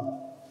come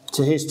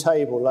to his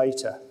table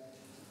later.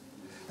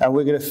 And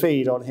we're going to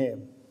feed on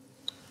him.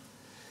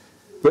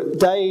 But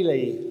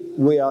daily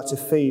we are to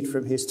feed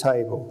from his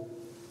table.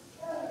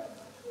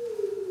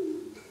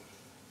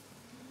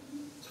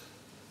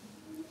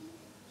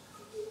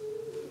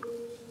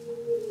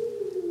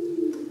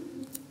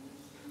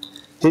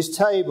 His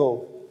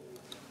table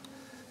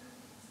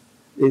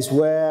is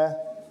where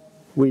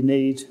we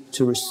need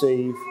to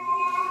receive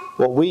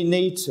what we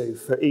need to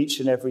for each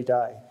and every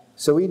day.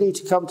 So we need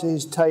to come to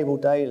his table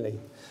daily.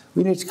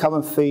 We need to come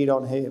and feed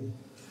on him.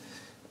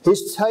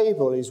 His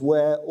table is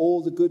where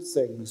all the good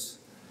things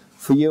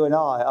for you and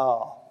I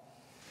are.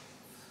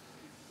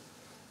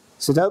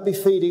 So don't be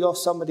feeding off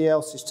somebody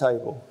else's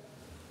table.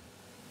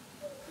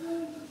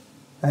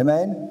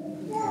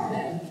 Amen?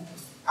 Amen.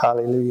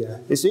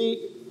 Hallelujah. You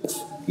see,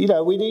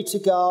 we need to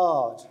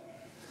guard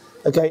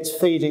against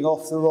feeding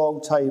off the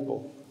wrong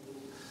table.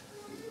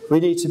 We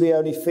need to be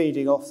only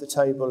feeding off the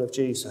table of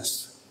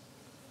Jesus.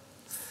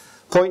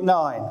 Point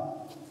 9.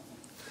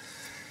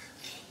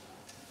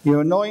 You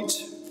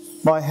anoint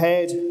my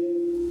head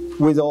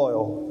with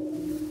oil.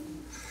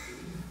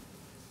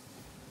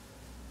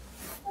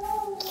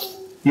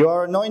 You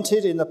are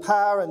anointed in the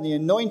power and the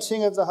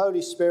anointing of the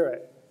Holy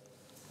Spirit.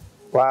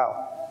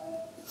 Wow.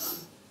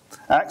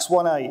 Acts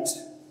 1:8.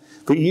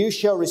 But you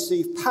shall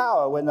receive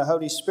power when the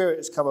Holy Spirit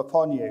has come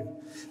upon you,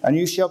 and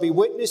you shall be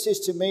witnesses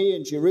to me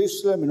in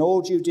Jerusalem and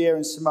all Judea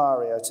and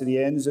Samaria to the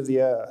ends of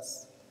the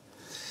earth.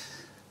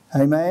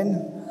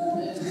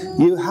 Amen?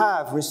 You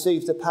have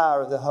received the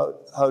power of the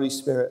Holy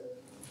Spirit.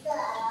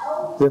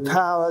 The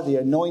power, the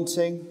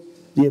anointing,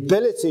 the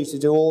ability to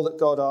do all that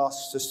God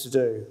asks us to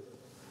do.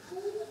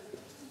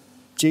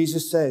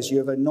 Jesus says, you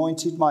have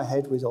anointed my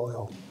head with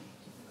oil.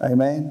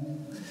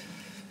 Amen?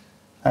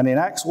 And in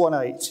Acts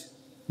 1:8,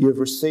 you have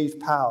received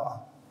power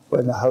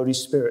when the Holy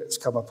Spirit's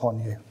come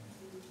upon you.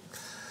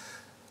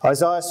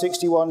 Isaiah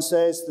 61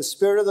 says, "The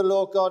Spirit of the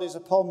Lord God is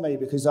upon me,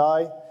 because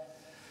the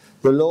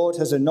Lord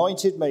has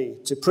anointed me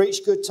to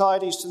preach good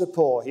tidings to the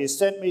poor. He has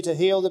sent me to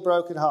heal the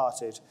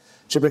brokenhearted,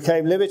 to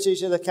proclaim liberty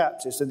to the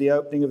captives and the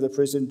opening of the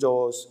prison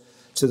doors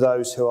to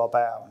those who are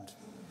bound."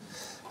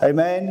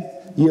 Amen.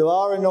 You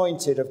are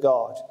anointed of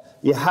God.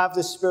 You have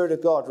the Spirit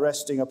of God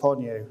resting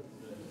upon you.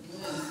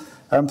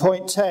 And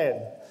point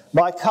 10,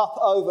 my cup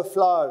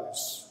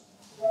overflows.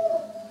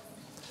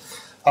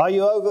 Are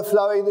you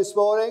overflowing this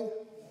morning?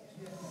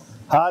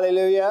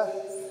 Hallelujah.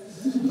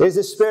 Is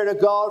the Spirit of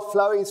God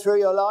flowing through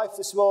your life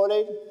this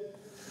morning?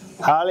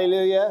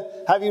 Hallelujah.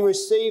 Have you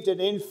received an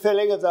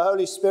infilling of the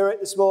Holy Spirit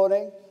this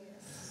morning?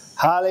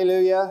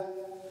 Hallelujah.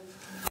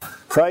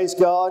 Praise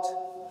God.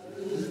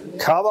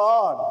 Come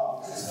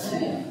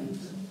on.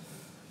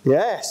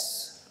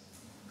 Yes.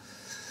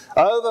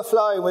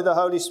 Overflowing with the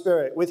Holy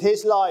Spirit, with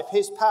His life,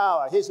 His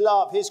power, His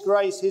love, His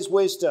grace, His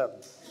wisdom.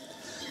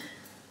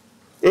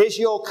 Is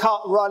your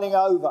cup running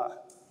over?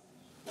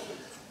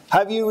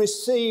 Have you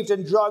received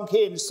and drunk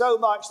in so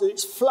much that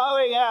it's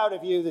flowing out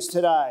of you this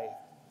today?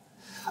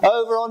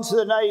 Over onto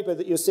the neighbour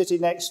that you're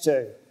sitting next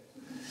to.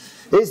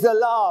 Is the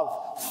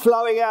love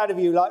flowing out of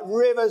you like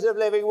rivers of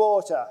living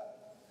water?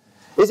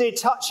 Is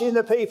it touching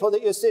the people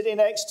that you're sitting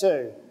next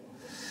to?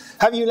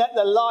 Have you let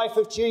the life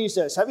of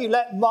Jesus, have you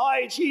let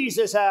my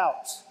Jesus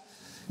out,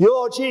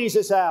 your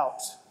Jesus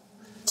out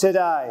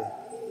today?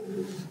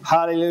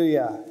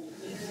 Hallelujah.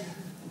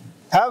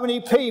 How many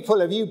people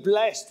have you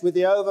blessed with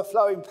the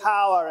overflowing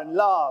power and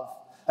love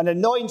and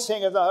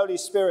anointing of the Holy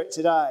Spirit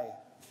today?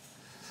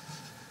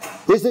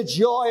 Is the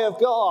joy of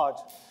God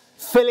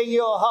filling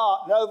your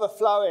heart and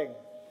overflowing?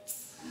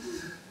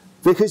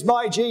 Because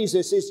my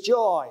Jesus is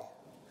joy.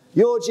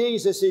 Your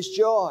Jesus is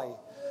joy.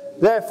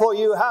 Therefore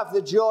you have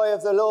the joy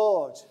of the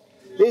Lord.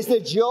 Is the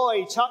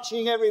joy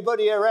touching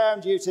everybody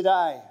around you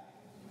today?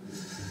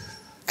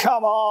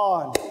 Come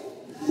on.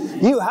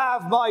 You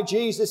have my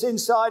Jesus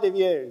inside of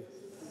you.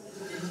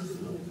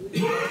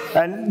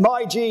 And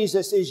my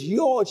Jesus is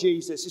your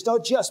Jesus. It's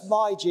not just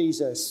my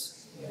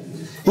Jesus.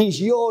 He's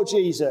your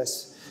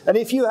Jesus. And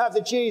if you have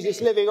the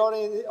Jesus living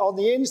on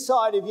the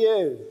inside of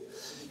you,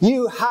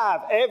 you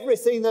have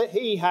everything that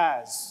He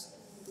has.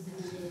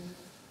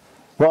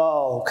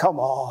 Whoa, come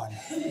on.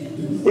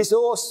 It's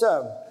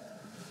awesome.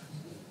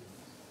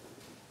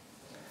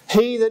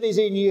 He that is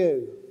in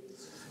you,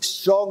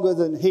 stronger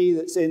than he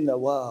that's in the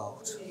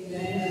world.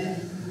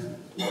 Amen.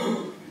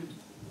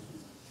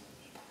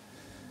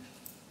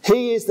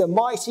 He is the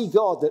mighty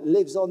God that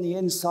lives on the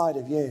inside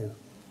of you.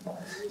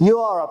 You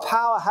are a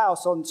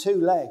powerhouse on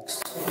two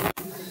legs.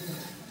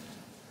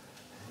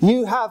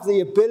 You have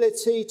the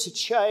ability to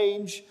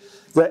change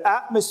the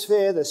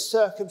atmosphere, the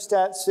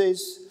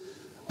circumstances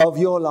of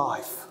your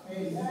life.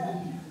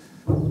 Amen.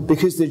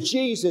 Because the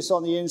Jesus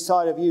on the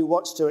inside of you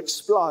wants to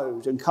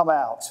explode and come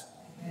out.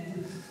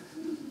 Amen.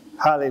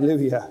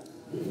 Hallelujah.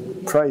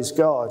 Praise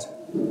God.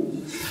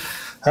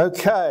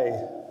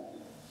 Okay.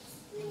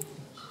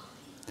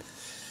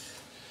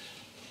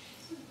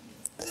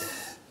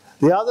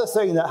 The other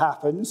thing that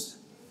happens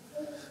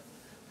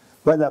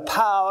when the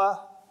power,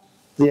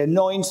 the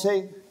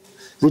anointing,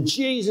 the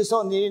Jesus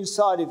on the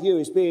inside of you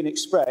is being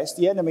expressed,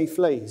 the enemy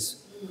flees.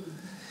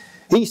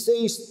 He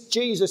sees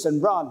Jesus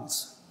and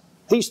runs.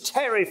 He's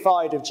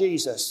terrified of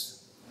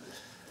Jesus.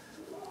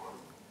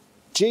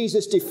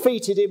 Jesus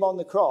defeated him on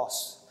the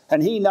cross,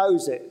 and he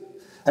knows it.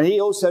 And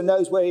he also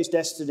knows where his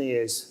destiny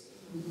is.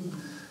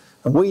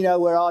 And we know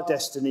where our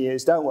destiny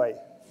is, don't we?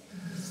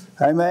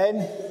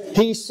 Amen?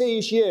 He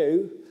sees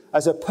you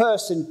as a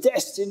person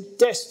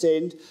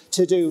destined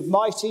to do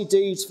mighty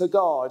deeds for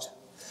God,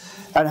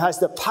 and has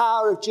the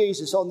power of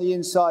Jesus on the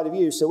inside of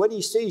you. So when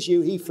he sees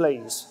you, he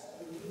flees.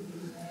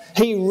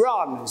 He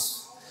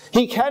runs.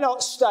 He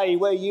cannot stay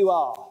where you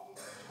are.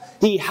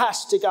 He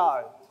has to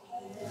go.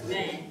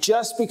 Amen.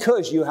 Just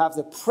because you have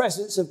the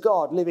presence of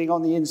God living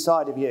on the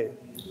inside of you.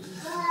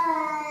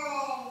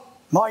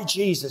 My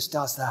Jesus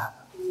does that.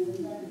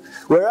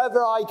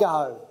 Wherever I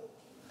go,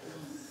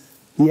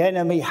 the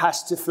enemy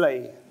has to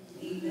flee.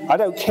 I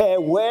don't care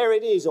where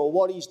it is or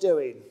what he's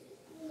doing.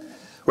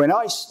 When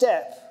I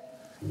step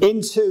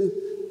into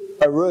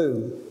a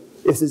room,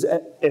 if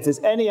there's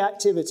any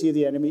activity,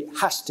 the enemy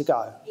has to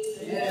go.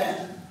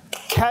 Yeah.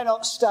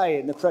 Cannot stay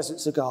in the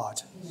presence of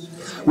God.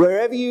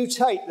 Wherever you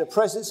take the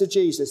presence of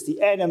Jesus,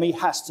 the enemy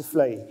has to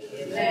flee.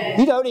 Amen.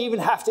 You don't even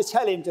have to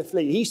tell him to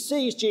flee. He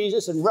sees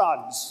Jesus and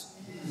runs.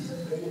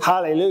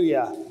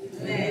 Hallelujah.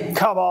 Amen.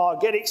 Come on,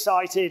 get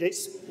excited.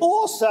 It's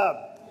awesome.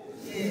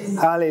 Yes.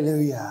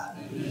 Hallelujah.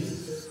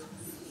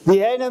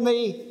 The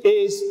enemy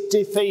is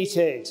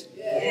defeated.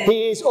 Yes.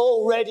 He is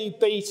already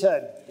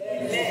beaten.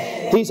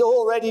 Yes. He's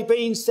already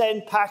been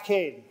sent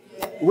packing.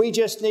 Yes. We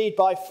just need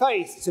by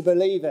faith to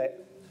believe it.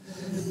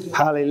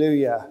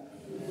 Hallelujah.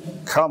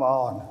 Come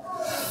on.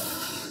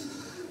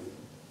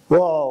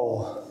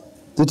 Whoa.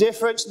 The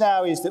difference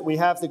now is that we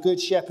have the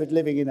Good Shepherd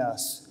living in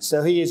us.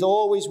 So he is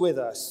always with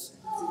us.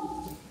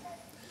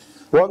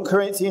 1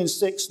 Corinthians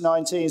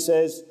 6:19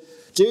 says,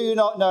 Do you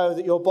not know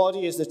that your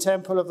body is the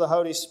temple of the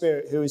Holy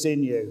Spirit who is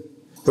in you,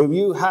 whom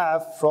you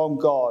have from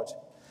God,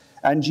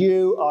 and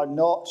you are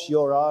not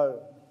your own?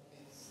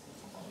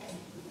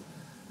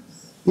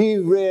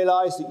 You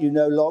realize that you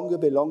no longer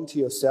belong to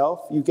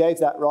yourself. You gave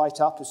that right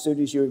up as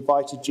soon as you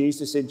invited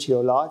Jesus into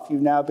your life. You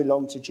now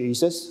belong to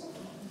Jesus.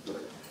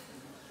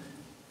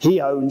 He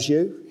owns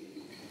you.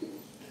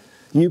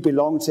 You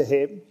belong to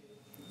him.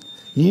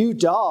 You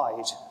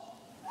died.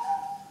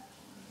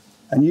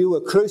 And you were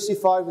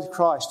crucified with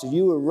Christ, and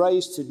you were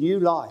raised to new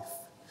life.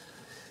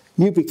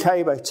 You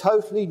became a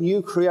totally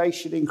new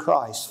creation in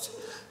Christ.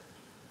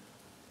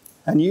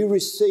 And you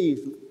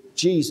received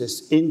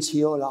Jesus into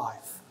your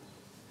life.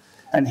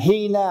 And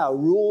he now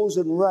rules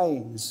and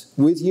reigns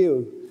with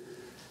you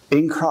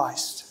in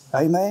Christ.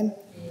 Amen?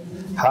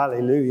 Amen.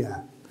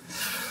 Hallelujah.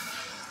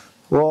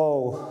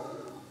 Whoa.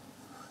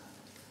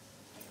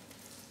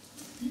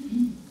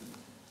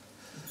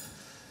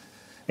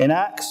 In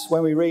Acts,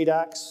 when we read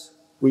Acts,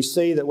 we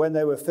see that when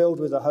they were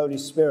filled with the Holy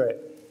Spirit,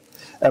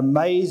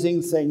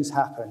 amazing things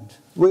happened.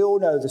 We all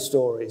know the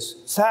stories.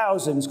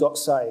 Thousands got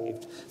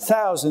saved.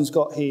 Thousands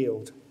got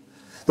healed.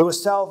 There were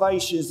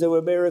salvations. There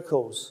were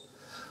miracles.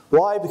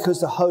 Why?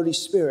 Because the Holy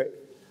Spirit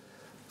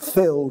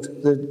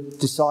filled the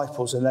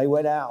disciples and they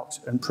went out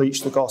and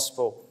preached the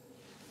gospel.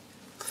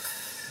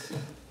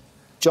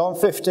 John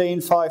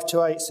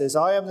 15:5-8 says,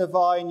 I am the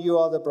vine, you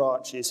are the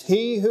branches.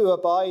 He who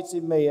abides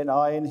in me and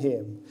I in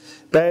him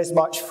bears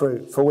much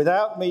fruit, for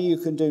without me you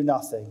can do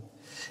nothing.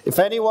 If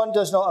anyone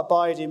does not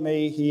abide in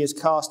me, he is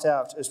cast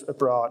out as a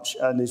branch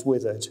and is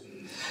withered.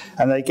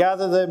 And they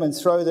gather them and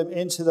throw them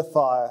into the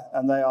fire,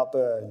 and they are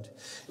burned.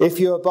 If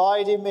you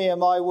abide in me and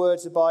my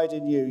words abide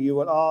in you, you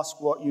will ask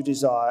what you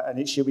desire, and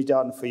it shall be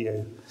done for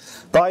you.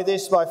 By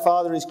this my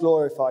Father is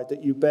glorified,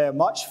 that you bear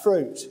much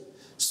fruit,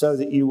 so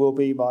that you will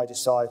be my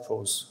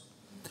disciples.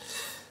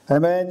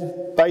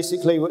 Amen.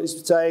 Basically what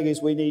it's saying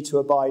is we need to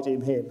abide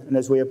in him. And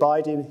as we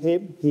abide in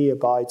him, he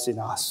abides in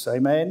us.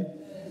 Amen.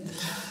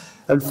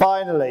 And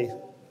finally,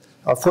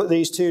 I've put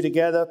these two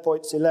together,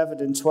 points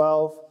 11 and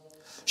 12.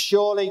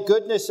 Surely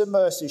goodness and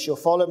mercy shall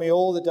follow me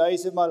all the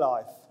days of my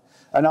life,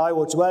 and I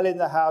will dwell in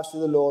the house of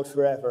the Lord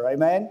forever.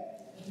 Amen?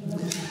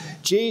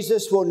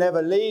 Jesus will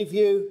never leave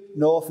you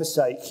nor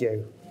forsake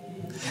you.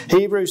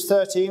 Hebrews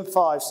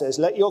 13:5 says,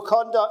 let your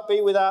conduct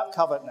be without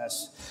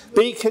covetousness.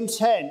 Be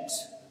content.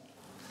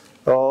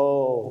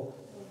 Oh,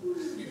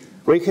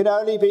 we can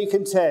only be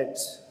content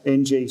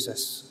in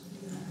Jesus.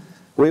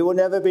 We will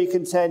never be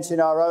content in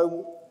our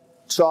own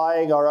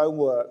trying, our own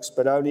works,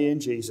 but only in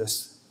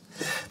Jesus.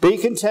 Be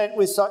content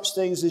with such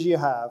things as you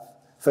have,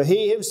 for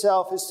he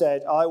himself has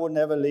said, I will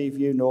never leave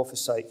you nor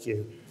forsake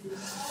you.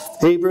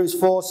 Hebrews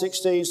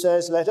 4:16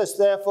 says, let us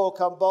therefore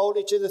come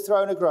boldly to the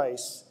throne of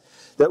grace,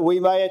 that we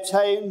may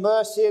attain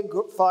mercy and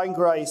find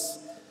grace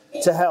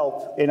to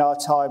help in our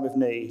time of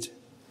need.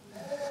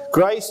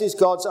 Grace is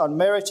God's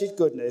unmerited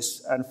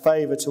goodness and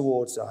favour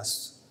towards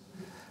us.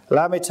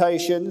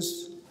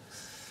 Lamentations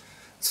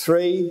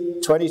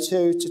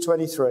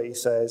 3:22-23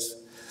 says,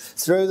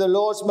 through the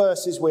Lord's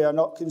mercies we are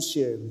not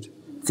consumed,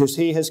 because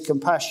his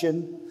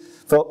compassion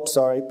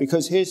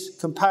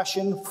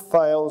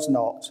fails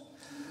not.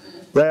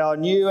 They are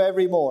new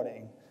every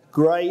morning.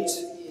 Great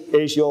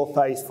is your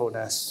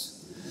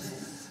faithfulness.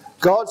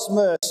 God's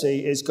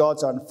mercy is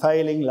God's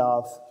unfailing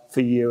love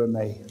for you and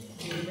me.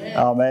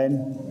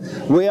 Amen.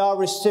 We are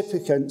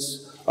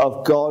recipients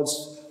of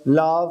God's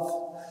love,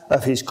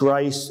 of his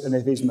grace and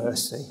of his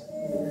mercy.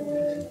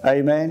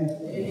 Amen.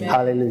 Amen.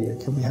 Hallelujah.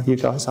 Can we have you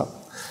guys up?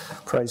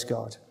 Praise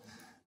God.